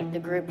did tonight, the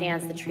group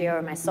dance, the trio,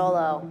 or my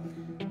solo,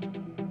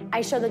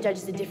 I showed the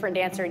judges a different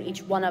dancer in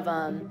each one of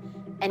them,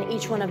 and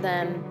each one of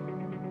them,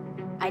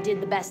 I did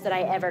the best that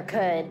I ever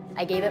could.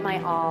 I gave it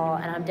my all,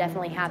 and I'm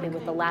definitely happy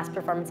with the last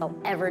performance I'll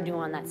ever do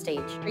on that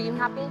stage. Are you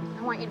happy?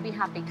 I want you to be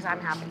happy because I'm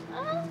happy.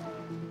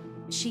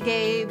 She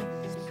gave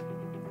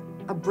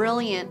a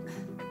brilliant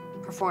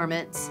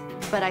performance,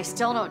 but I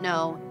still don't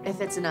know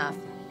if it's enough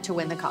to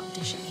win the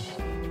competition.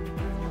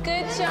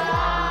 Good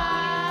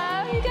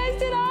job. You guys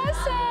did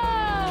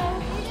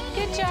awesome.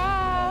 Good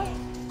job.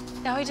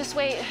 Now we just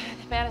wait.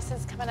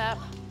 Madison's coming up.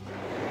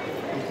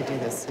 You can do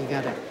this. You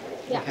got it.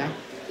 Yeah. Okay?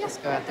 Let's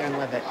go out there and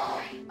live it.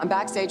 I'm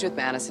backstage with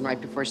Madison right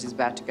before she's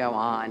about to go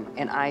on,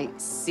 and I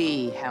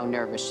see how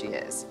nervous she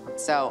is.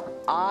 So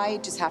I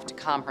just have to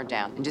calm her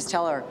down and just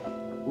tell her,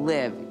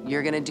 Liv,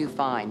 you're gonna do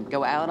fine.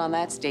 Go out on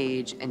that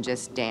stage and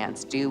just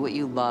dance. Do what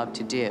you love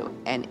to do,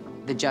 and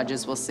the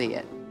judges will see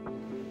it.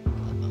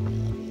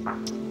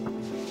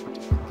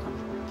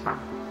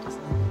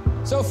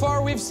 So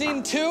far, we've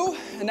seen 2,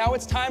 and now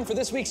it's time for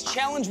this week's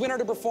challenge winner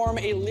to perform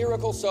a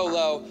lyrical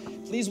solo.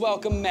 Please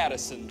welcome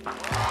Madison.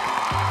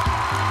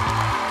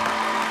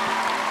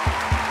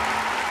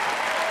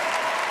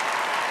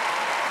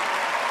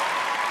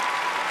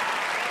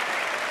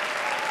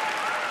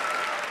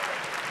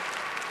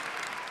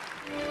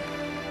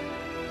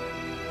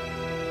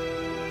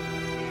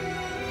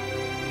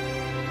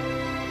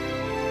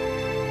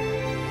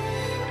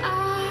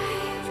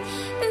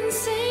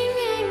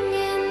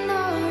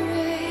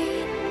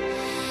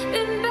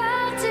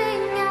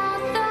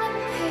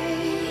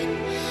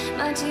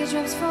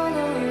 Teardrops fall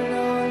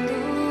along the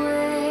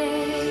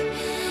way.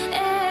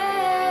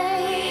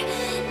 Hey,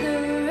 the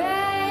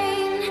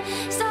rain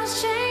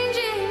starts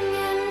changing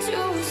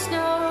into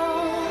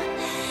snow.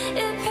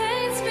 It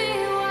paints me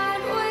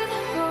white with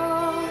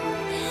hope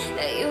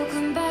that you'll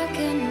come back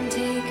and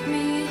take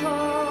me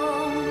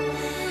home.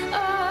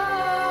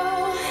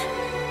 Oh,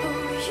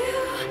 you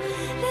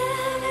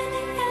live in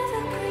the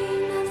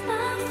evergreen of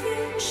my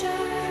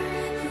future.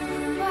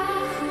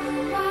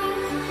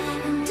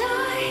 And I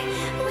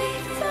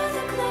wait for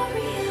the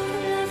glory of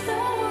love,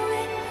 though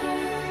it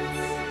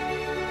hurts.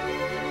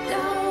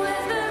 Though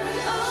ever an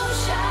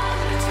ocean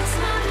takes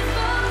my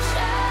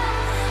devotion,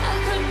 I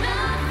could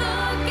not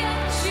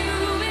forget you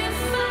if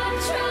I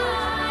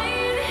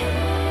tried.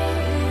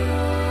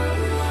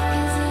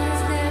 'Cause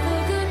it's never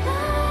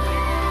goodbye.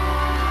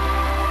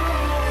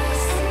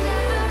 It's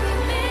never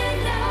good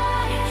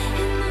midnight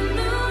in the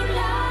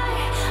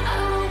moonlight. I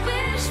will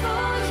wish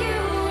for you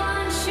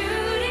on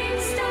shooting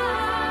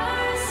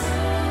stars.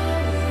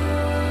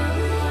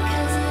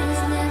 'Cause it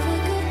is never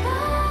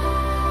goodbye.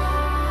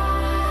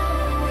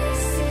 We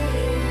see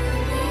you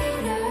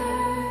later.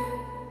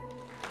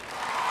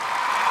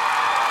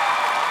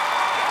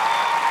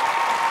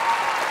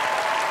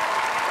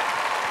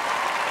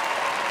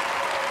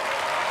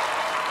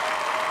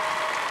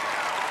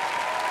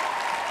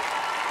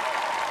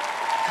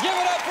 Give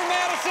it up for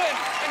Madison.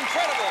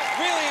 Incredible,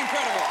 really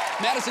incredible.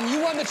 Madison, you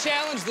won the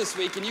challenge this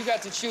week, and you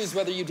got to choose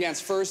whether you dance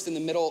first, in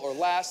the middle, or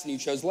last, and you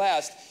chose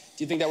last.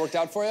 Do you think that worked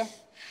out for you?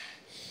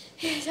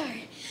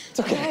 Sorry. It's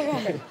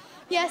okay.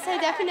 Yes, I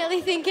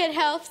definitely think it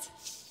helped.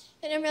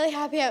 And I'm really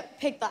happy I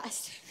picked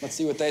last. Let's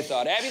see what they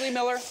thought. Abby Lee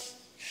Miller,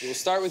 we will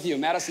start with you.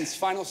 Madison's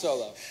final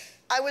solo.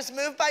 I was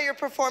moved by your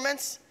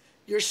performance.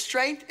 Your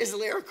strength is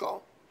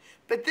lyrical.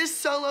 But this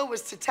solo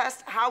was to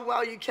test how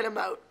well you can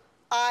emote.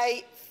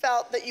 I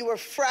felt that you were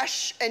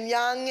fresh and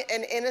young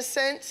and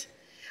innocent.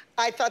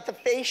 I thought the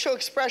facial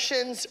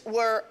expressions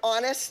were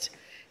honest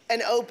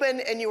and open,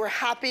 and you were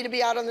happy to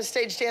be out on the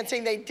stage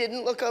dancing. They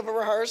didn't look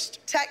over-rehearsed.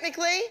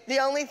 Technically, the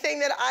only thing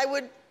that I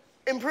would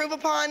improve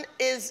upon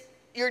is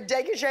your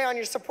dégagé on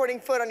your supporting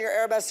foot on your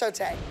arabesque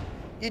sauté.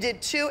 You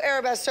did 2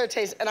 arabesque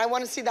sautés, and I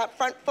want to see that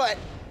front foot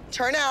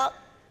turn out,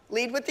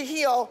 lead with the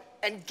heel,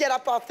 and get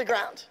up off the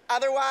ground.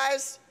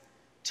 Otherwise,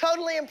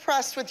 totally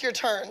impressed with your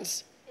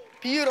turns.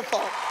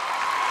 Beautiful.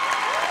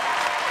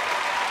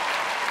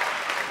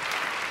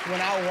 When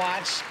I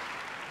watch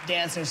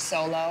dancers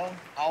solo,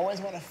 I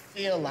always want to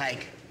feel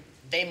like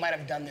they might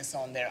have done this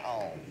on their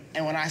own.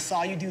 And when I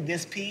saw you do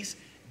this piece,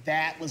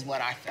 that was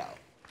what I felt.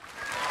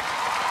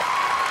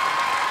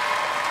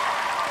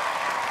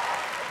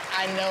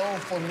 I know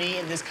for me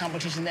in this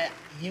competition that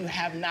you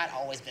have not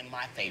always been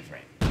my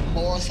favorite.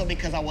 More so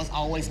because I was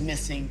always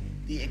missing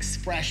the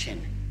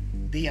expression,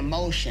 the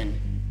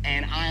emotion,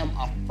 and I am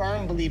a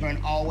firm believer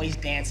in always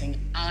dancing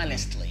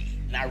honestly.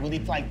 And I really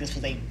feel like this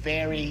was a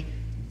very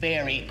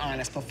very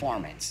honest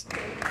performance.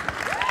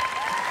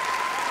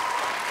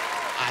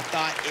 I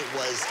thought it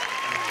was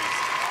amazing.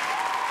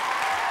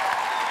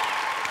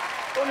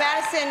 Well,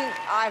 Madison,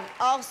 I've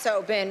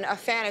also been a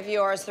fan of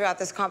yours throughout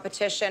this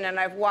competition, and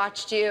I've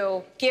watched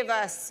you give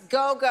us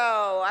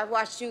go-go. I've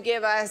watched you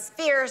give us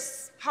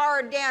fierce,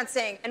 hard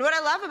dancing. And what I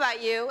love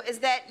about you is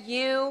that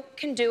you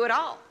can do it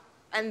all.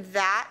 And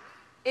that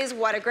is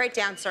what a great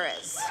dancer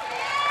is.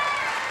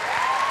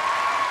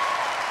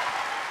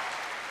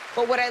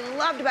 But what I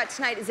loved about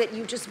tonight is that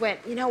you just went,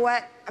 you know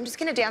what? I'm just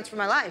gonna dance for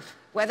my life.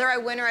 Whether I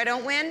win or I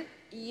don't win,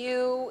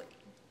 you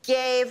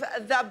gave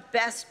the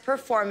best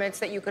performance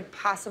that you could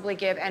possibly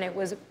give, and it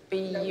was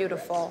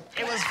beautiful.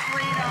 It was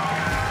freedom.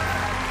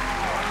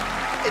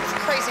 It's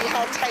crazy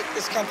how tight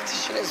this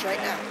competition is right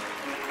now.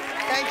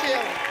 Thank you.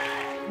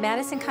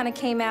 Madison kind of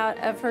came out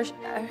of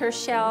her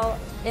shell,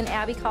 and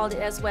Abby called it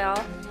as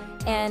well.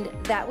 And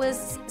that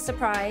was a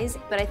surprise,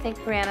 but I think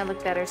Brianna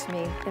looked better to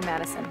me than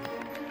Madison.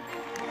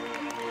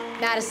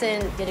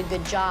 Madison did a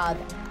good job,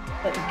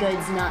 but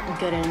good's not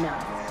good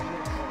enough.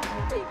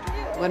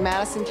 When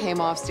Madison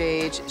came off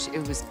stage,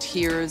 it was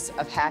tears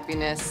of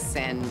happiness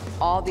and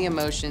all the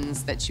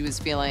emotions that she was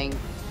feeling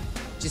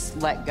just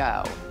let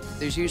go.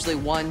 There's usually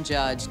one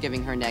judge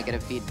giving her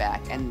negative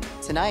feedback, and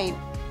tonight,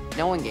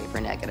 no one gave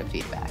her negative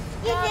feedback.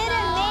 You did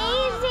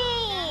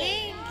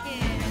amazing!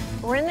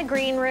 Thank you. We're in the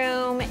green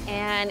room,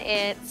 and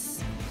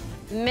it's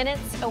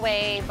minutes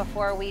away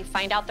before we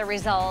find out the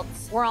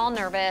results. We're all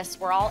nervous,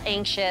 we're all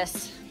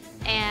anxious,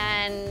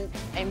 and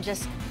I'm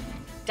just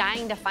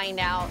dying to find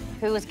out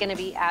who is gonna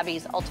be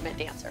Abby's ultimate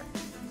dancer.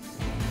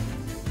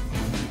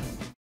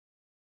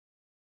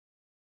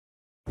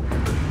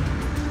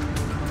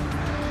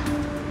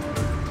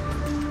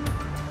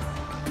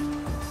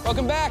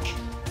 Welcome back.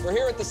 We're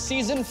here at the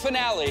season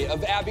finale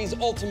of Abby's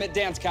Ultimate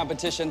Dance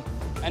Competition.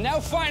 And now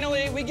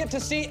finally, we get to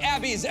see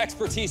Abby's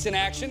expertise in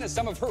action as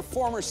some of her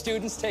former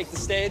students take the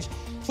stage.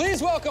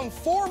 Please welcome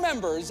 4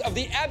 members of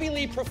the Abby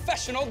Lee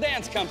Professional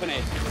Dance Company.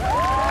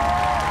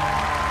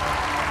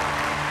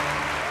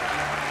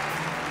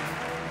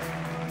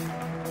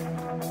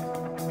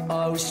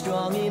 Are we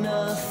strong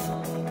enough?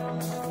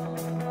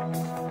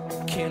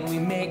 Can we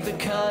make the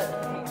cut?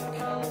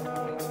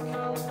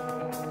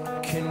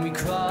 Can we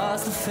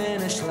cross the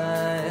finish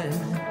line?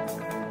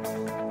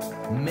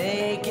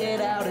 Make it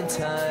out in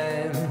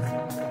time?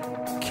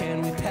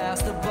 Can we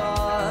pass the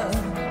bar?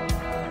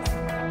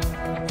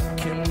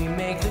 Can we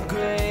make the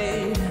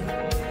grade?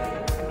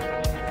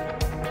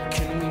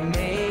 Can we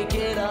make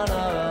it on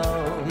our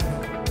own?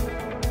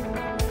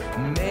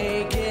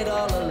 Make it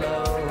all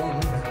alone?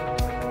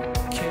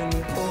 Can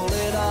we pull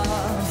it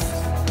off?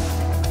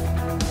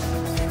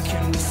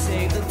 Can we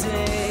save the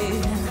day?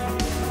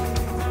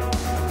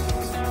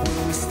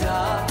 Will we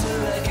stop to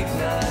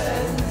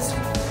recognize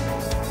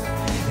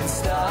and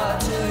start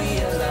to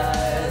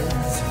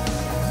realize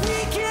we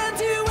can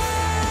do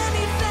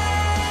anything?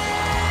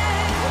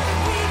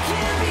 We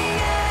can be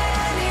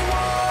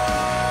anyone.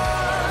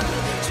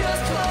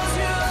 Just close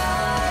your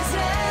eyes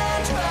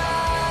and try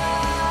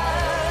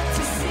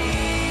to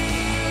see.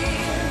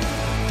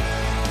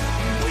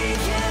 We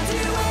can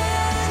do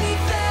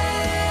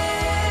anything.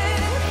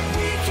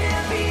 We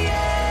can be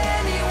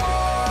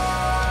anyone.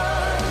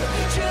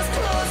 Just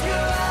close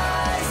your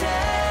eyes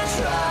and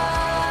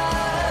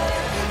try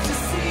to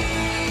see.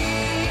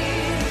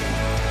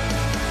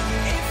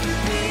 If you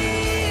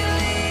believe,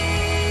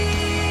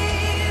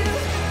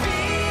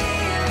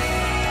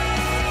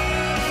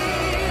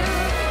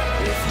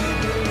 if you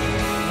believe.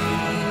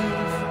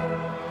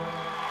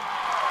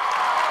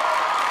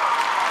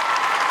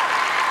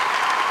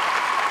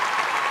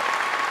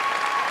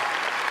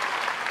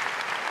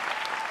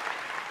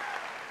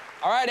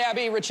 All right,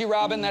 Abby, Richie,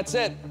 Robin, that's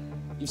it.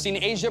 You've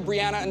seen Asia,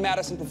 Brianna, and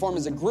Madison perform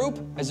as a group,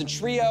 as a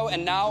trio,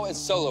 and now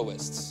as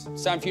soloists.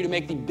 It's time for you to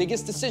make the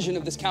biggest decision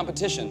of this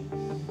competition.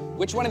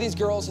 Which one of these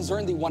girls has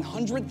earned the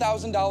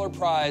 $100,000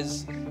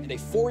 prize and a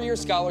 4-year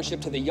scholarship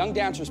to the Young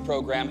Dancers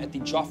program at the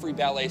Joffrey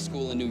Ballet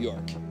School in New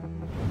York?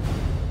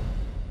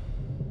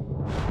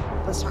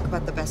 Let's talk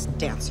about the best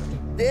dancer.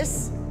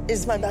 This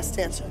is my best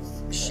dancer.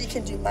 She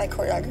can do my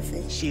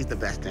choreography. She's the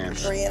best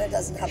dancer. Brianna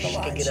doesn't have the She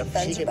line. can get up-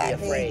 bends she her can be back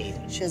knee. afraid.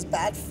 She has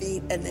bad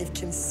feet, and they've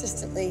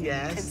consistently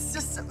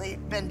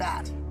been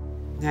bad.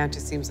 Now it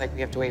just seems like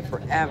we have to wait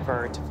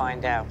forever to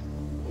find out.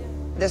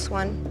 This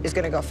one is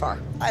gonna go far.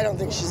 I don't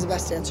think she's the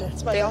best dancer.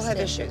 It's my They all best have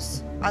dancer.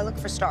 issues. I look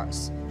for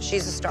stars.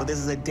 She's a star. So this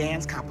is a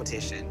dance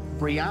competition.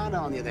 Brianna,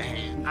 on the other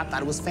hand, I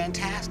thought it was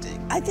fantastic.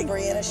 I think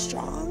Brianna's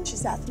strong.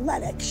 She's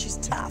athletic. She's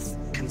tough.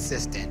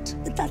 Consistent.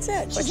 But that's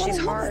it. But she's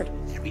hard.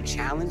 Every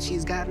challenge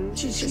she's gotten,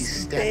 She's she's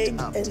just stepped big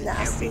up and to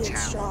nasty every and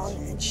challenge. strong,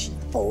 and she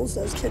bowls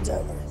those kids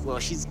over. Well,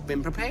 she's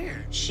been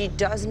prepared. She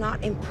does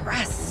not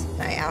impress.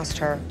 I asked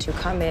her to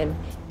come in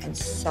and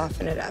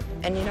soften it up.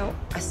 And you know,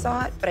 I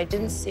saw it, but I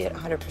didn't see it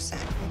 100%.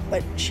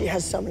 But she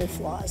has so many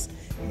flaws.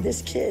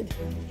 This kid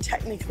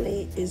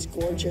technically is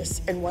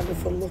gorgeous and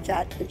wonderful to look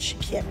at, but she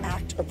can't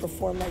act or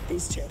perform like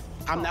these two.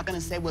 I'm not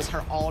gonna say was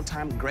her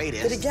all-time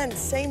greatest. But again,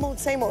 same old,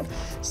 same old.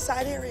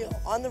 Side aerial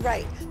on the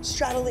right,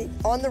 straddle leap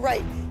on the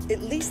right.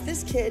 At least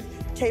this kid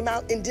came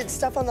out and did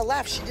stuff on the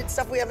left. She did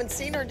stuff we haven't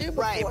seen her do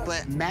before. Right,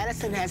 but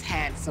Madison has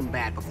had some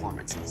bad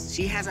performances.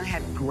 She hasn't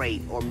had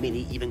great or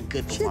many even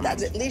good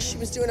performances. At least she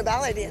was doing a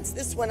ballet dance.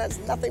 This one has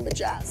nothing but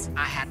jazz.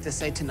 I have to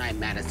say tonight,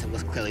 Madison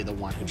was clearly the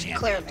one who championed.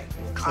 Clearly.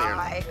 Clearly.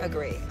 I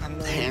agree. I'm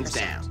Hands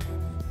down.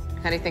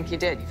 How do you think you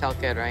did? You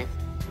felt good, right?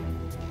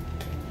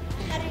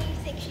 How do you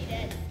think she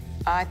did?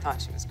 I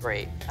thought she was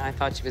great. I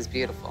thought she was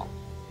beautiful.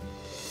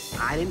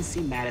 I didn't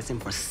see Madison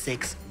for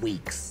 6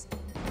 weeks.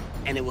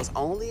 And it was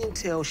only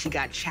until she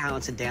got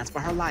challenged to dance for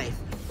her life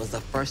was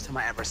the first time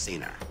I ever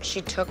seen her. She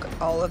took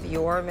all of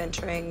your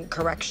mentoring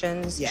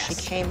corrections. Yes.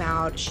 She came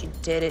out, she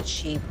did it,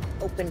 she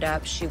opened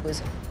up, she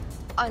was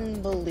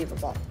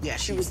unbelievable. Yeah,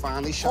 she was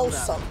finally showed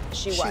wholesome. up.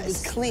 She She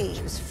was clean.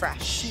 She was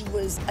fresh. She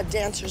was a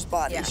dancer's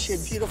body. Yes. She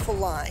had beautiful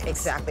lines.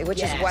 Exactly,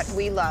 which is what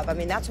we love. I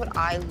mean, that's what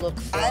I look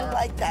for. I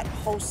like that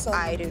wholesome,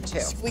 I do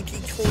too. squeaky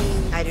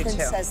clean I do too.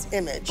 princess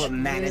image. But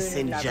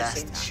Madison never seen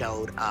just that.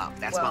 showed up.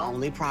 That's Well, my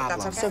only problem.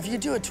 that's okay. So if you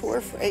do a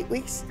tour for 8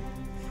 weeks,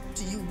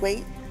 do you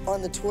wait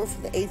on the tour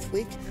for the 8th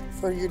week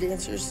for your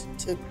dancers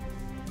to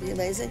be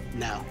amazing?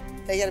 No.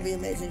 They gotta be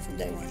amazing from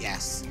day one.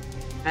 Yes.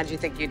 How'd you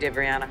think you did,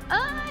 Brianna?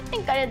 I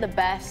think I did the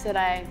best that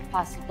I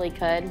possibly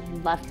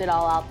could. Left it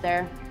all out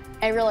there.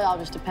 It really all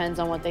just depends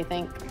on what they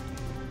think.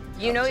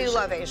 You know you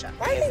love Asia.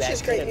 I think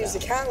she's great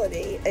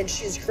musicality, and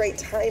she has great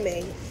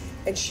timing,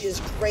 and she has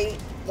great,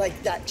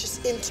 like, that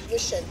just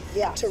intuition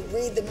to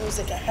read the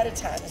music ahead of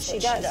time. She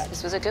does.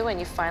 This was a good one.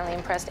 You finally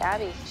impressed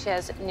Abby. She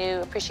has new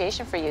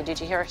appreciation for you. Did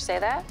you hear her say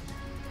that?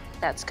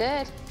 That's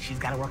good. She's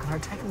got to work on her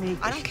technique.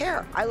 I don't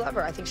care. I love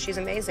her. I think she's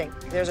amazing.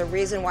 There's a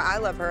reason why I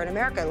love her and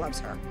America loves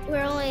her.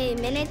 We're only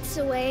minutes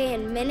away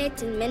and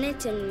minutes and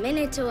minutes and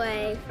minutes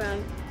away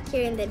from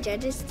hearing the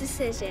judge's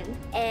decision.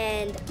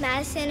 And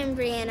Madison and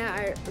Brianna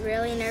are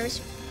really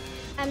nervous.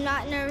 I'm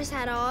not nervous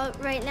at all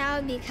right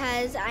now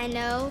because I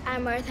know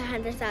I'm worth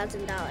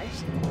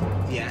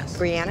 $100,000. Yes.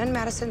 Brianna and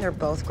Madison, they're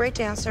both great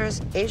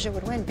dancers. Asia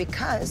would win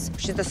because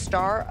she's the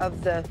star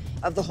of the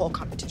whole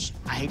competition.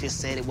 I hate to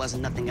say it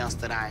wasn't nothing else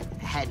that I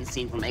hadn't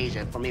seen from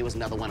Asia. For me, it was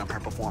another one of her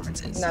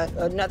performances.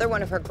 Another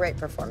one of her great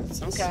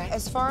performances. Okay.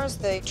 As far as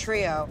the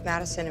trio,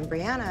 Madison and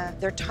Brianna,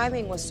 their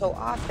timing was so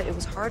off that it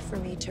was hard for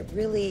me to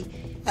really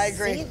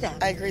see them.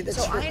 I agree.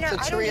 So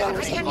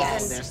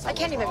I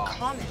can't even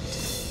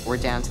comment. We're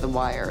down to the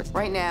wire.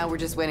 Right now, we're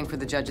just waiting for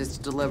the judges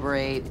to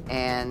deliberate,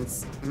 and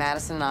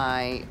Madison and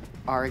I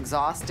are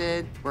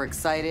exhausted. We're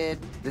excited.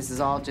 This is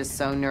all just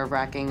so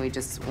nerve-wracking. We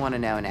just want to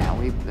know now.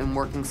 We've been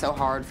working so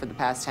hard for the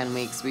past 10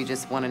 weeks. We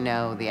just want to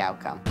know the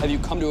outcome. Have you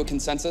come to a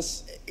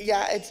consensus?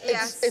 Yeah,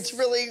 it's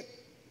really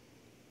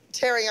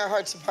tearing our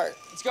hearts apart.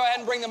 Let's go ahead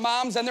and bring the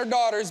moms and their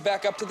daughters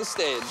back up to the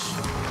stage.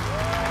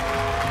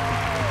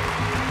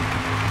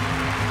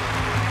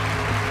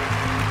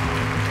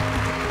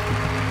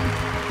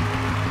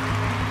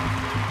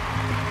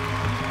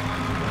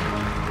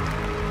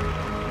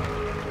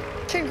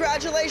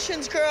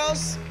 Congratulations,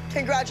 girls.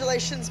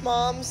 Congratulations,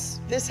 moms.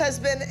 This has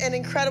been an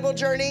incredible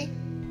journey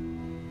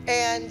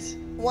and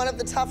one of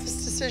the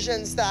toughest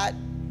decisions that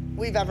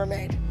we've ever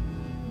made.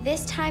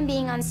 This time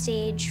being on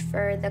stage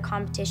for the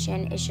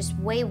competition is just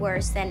way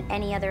worse than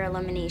any other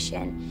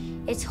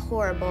elimination. It's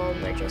horrible.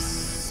 We're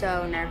just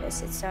so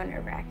nervous. It's so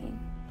nerve-wracking.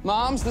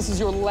 Moms, this is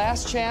your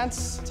last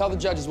chance. Tell the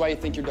judges why you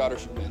think your daughter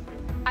should win.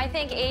 I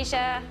think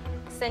Asia,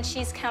 since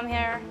she's come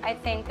here, I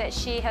think that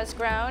she has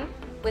grown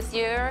with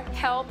your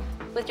help,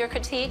 with your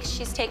critique.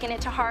 She's taken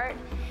it to heart,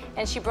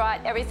 and she brought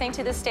everything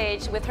to the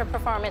stage with her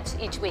performance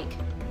each week.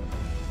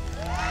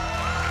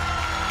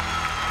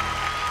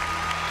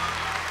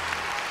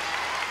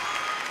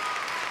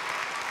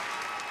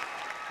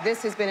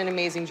 This has been an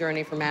amazing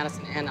journey for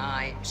Madison and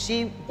I.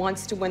 She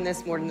wants to win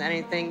this more than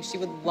anything. She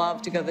would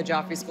love to go to the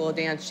Joffrey School of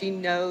Dance. She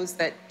knows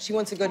that she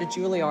wants to go to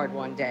Juilliard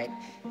one day.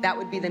 That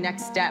would be the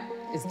next step,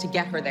 is to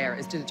get her there,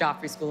 is to the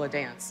Joffrey School of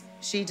Dance.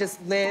 She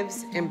just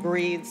lives and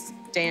breathes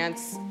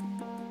dance,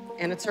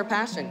 and it's her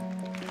passion.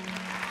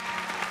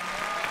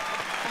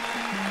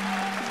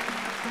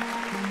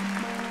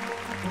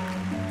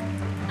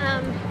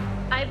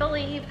 I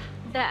believe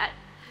that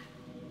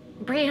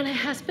Brianna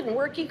has been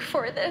working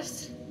for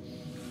this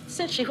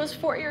since she was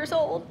 4 years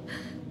old,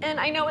 and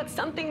I know it's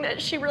something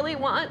that she really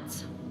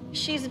wants.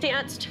 She's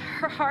danced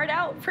her heart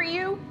out for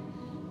you.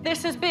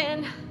 This has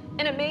been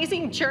an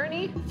amazing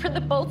journey for the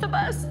both of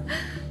us,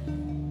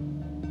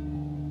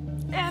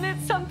 and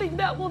it's something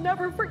that we'll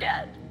never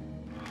forget.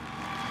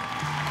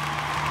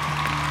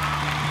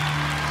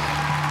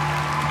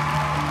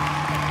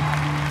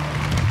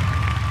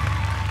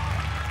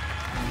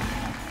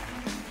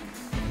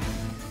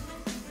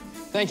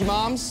 Thank you,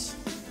 moms.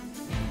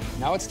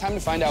 Now it's time to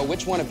find out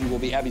which one of you will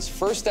be Abby's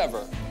first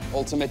ever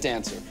Ultimate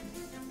Dancer.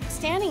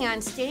 Standing on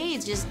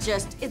stage is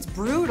it's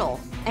brutal.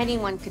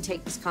 Anyone could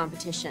take this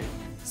competition.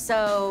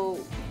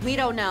 So we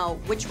don't know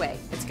which way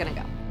it's gonna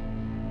go.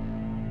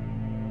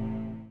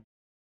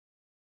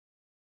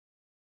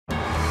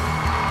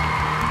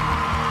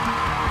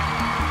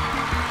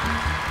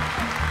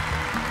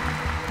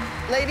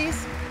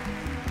 Ladies,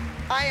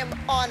 I am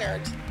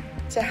honored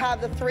to have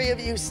the three of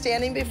you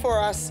standing before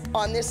us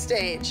on this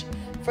stage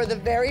for the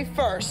very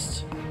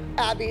first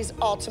Abby's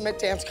Ultimate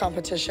Dance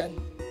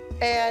Competition.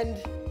 And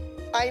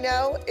I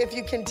know if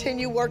you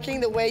continue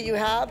working the way you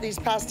have these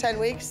past 10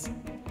 weeks,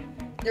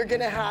 you're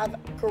gonna have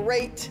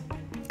great,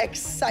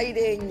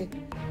 exciting,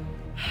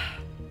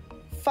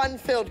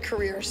 fun-filled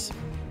careers.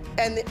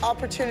 And the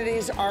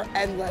opportunities are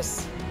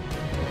endless.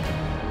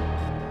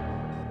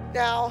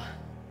 Now,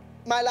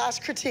 my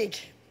last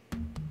critique.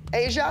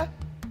 Asia,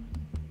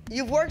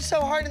 you've worked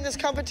so hard in this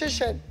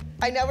competition.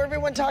 I know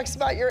everyone talks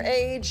about your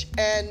age,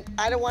 and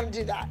I don't want to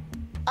do that.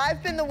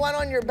 I've been the one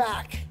on your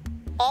back,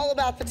 all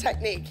about the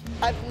technique.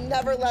 I've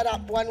never let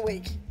up 1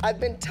 week. I've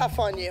been tough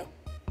on you.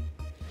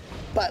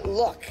 But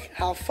look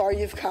how far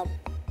you've come.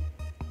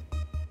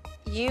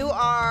 You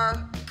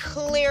are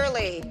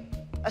clearly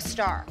a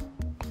star.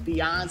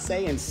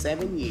 Beyonce in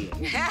 7 years.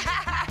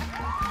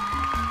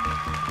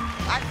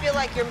 I feel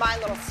like you're my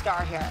little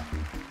star here.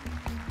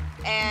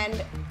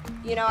 And,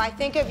 you know, I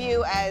think of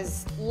you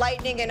as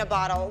lightning in a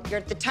bottle.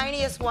 You're the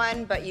tiniest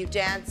one, but you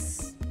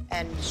dance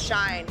and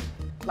shine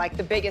like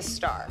the biggest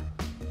star.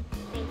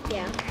 Thank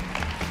you.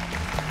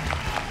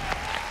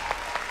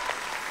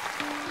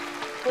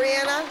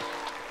 Brianna,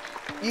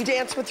 you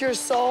dance with your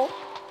soul.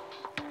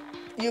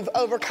 You've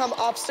overcome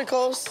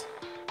obstacles.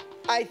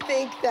 I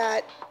think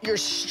that your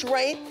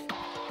strength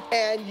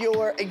and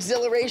your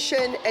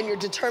exhilaration and your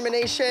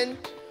determination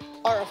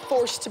are a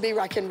force to be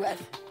reckoned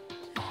with.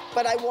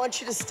 But I want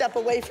you to step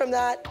away from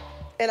that,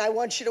 and I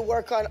want you to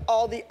work on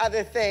all the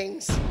other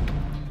things.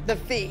 The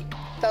feet,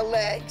 the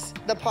legs,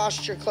 the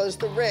posture, close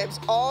the ribs,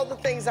 all the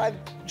things I've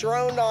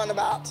droned on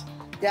about.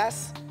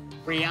 Yes?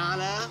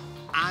 Brianna,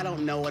 I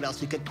don't know what else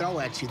we could throw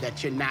at you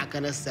that you're not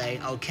gonna say,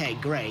 okay,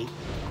 great,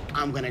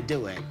 I'm gonna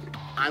do it.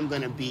 I'm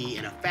gonna be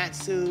in a fat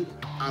suit,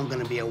 I'm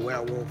gonna be a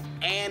werewolf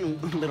and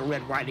Little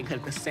Red Riding Hood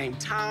at the same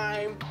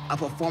time. A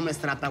performance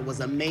that I thought was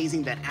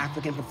amazing, that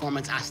African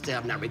performance I still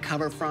have not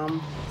recovered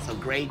from. So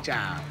great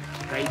job,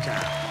 great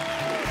job.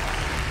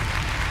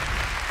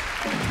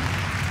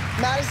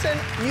 Madison,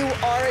 you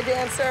are a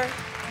dancer.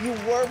 You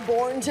were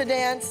born to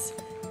dance.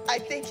 I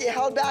think you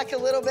held back a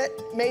little bit,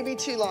 maybe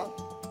too long.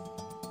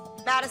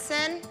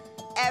 Madison,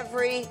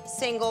 every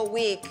single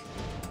week,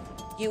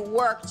 you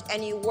worked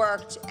and you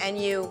worked and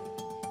you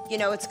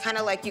know, it's kind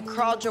of like you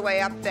crawled your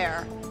way up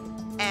there.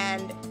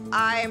 And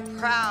I am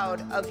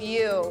proud of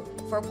you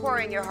for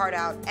pouring your heart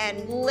out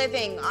and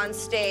living on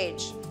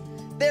stage.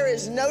 There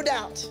is no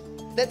doubt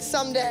that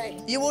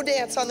someday you will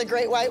dance on the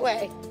Great White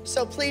Way.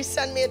 So please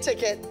send me a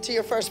ticket to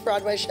your first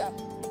Broadway show.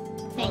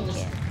 Thank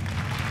you.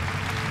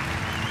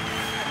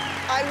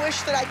 I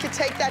wish that I could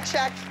take that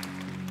check,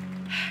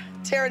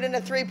 tear it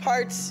into 3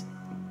 parts,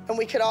 and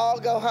we could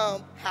all go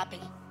home happy.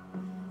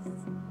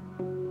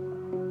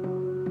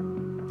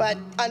 But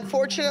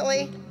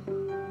unfortunately,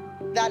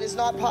 that is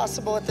not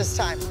possible at this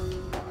time.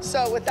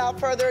 So without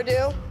further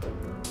ado,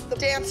 the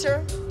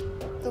dancer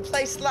who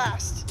placed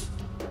last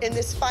in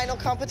this final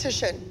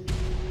competition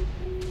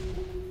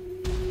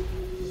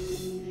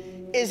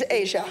is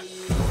Asia.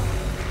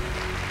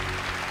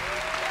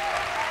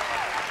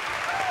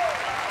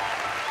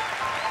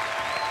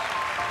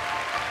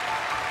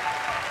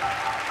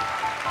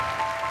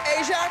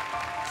 Asia,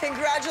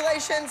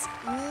 congratulations.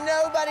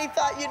 Nobody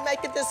thought you'd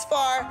make it this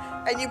far,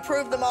 and you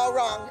proved them all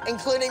wrong,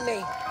 including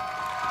me.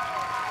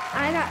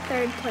 I got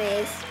 3rd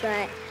place,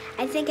 but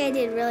I think I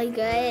did really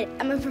good.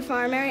 I'm a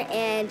performer,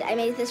 and I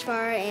made it this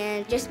far,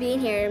 and just being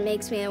here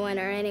makes me a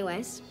winner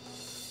anyways.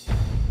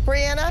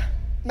 Brianna,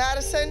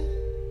 Madison,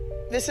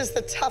 this is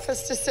the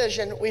toughest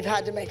decision we've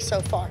had to make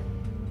so far.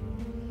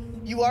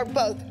 You are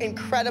both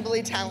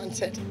incredibly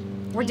talented.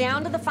 We're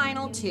down to the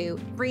final 2.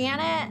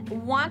 Brianna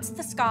wants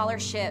the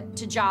scholarship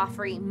to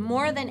Joffrey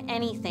more than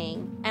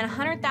anything, and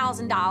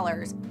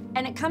 $100,000.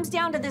 And it comes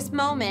down to this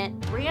moment.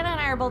 Brianna and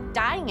I are both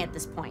dying at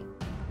this point.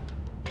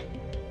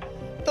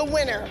 The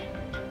winner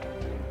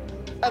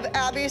of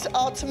Abby's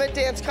Ultimate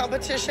Dance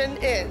Competition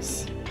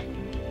is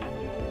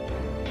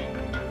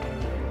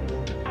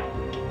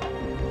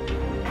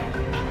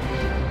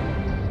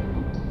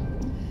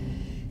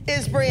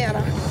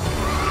Brianna.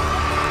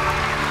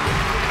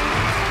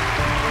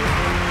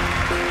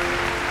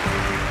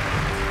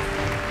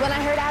 When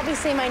I heard Abby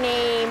say my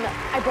name,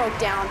 I broke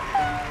down.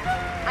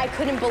 I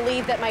couldn't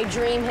believe that my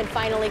dream had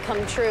finally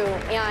come true,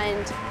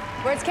 and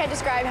words can't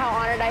describe how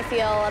honored I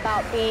feel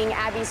about being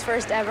Abby's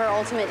first ever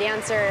Ultimate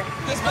Dancer.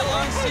 This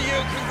belongs to you.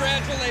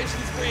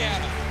 Congratulations,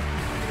 Brianna.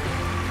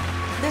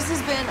 This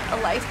has been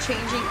a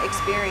life-changing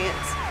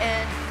experience,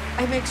 and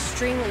I'm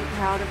extremely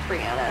proud of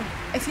Brianna.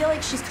 I feel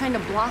like she's kind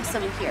of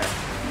blossomed here.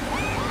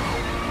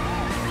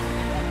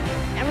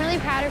 I'm really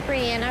proud of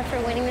Brianna for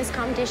winning this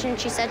competition.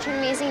 She's such an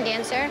amazing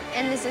dancer,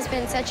 and this has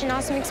been such an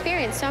awesome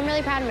experience, so I'm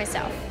really proud of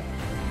myself.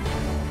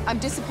 I'm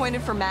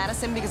disappointed for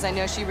Madison because I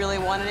know she really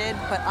wanted it,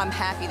 but I'm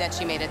happy that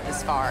she made it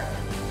this far.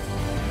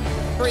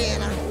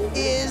 Brianna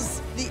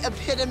is the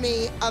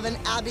epitome of an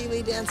Abby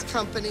Lee Dance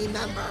Company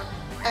member.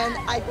 And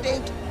I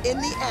think in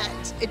the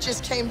end, it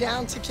just came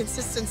down to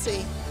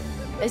consistency.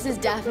 This is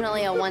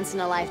definitely a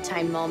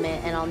once-in-a-lifetime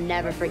moment, and I'll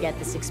never forget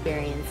this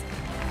experience.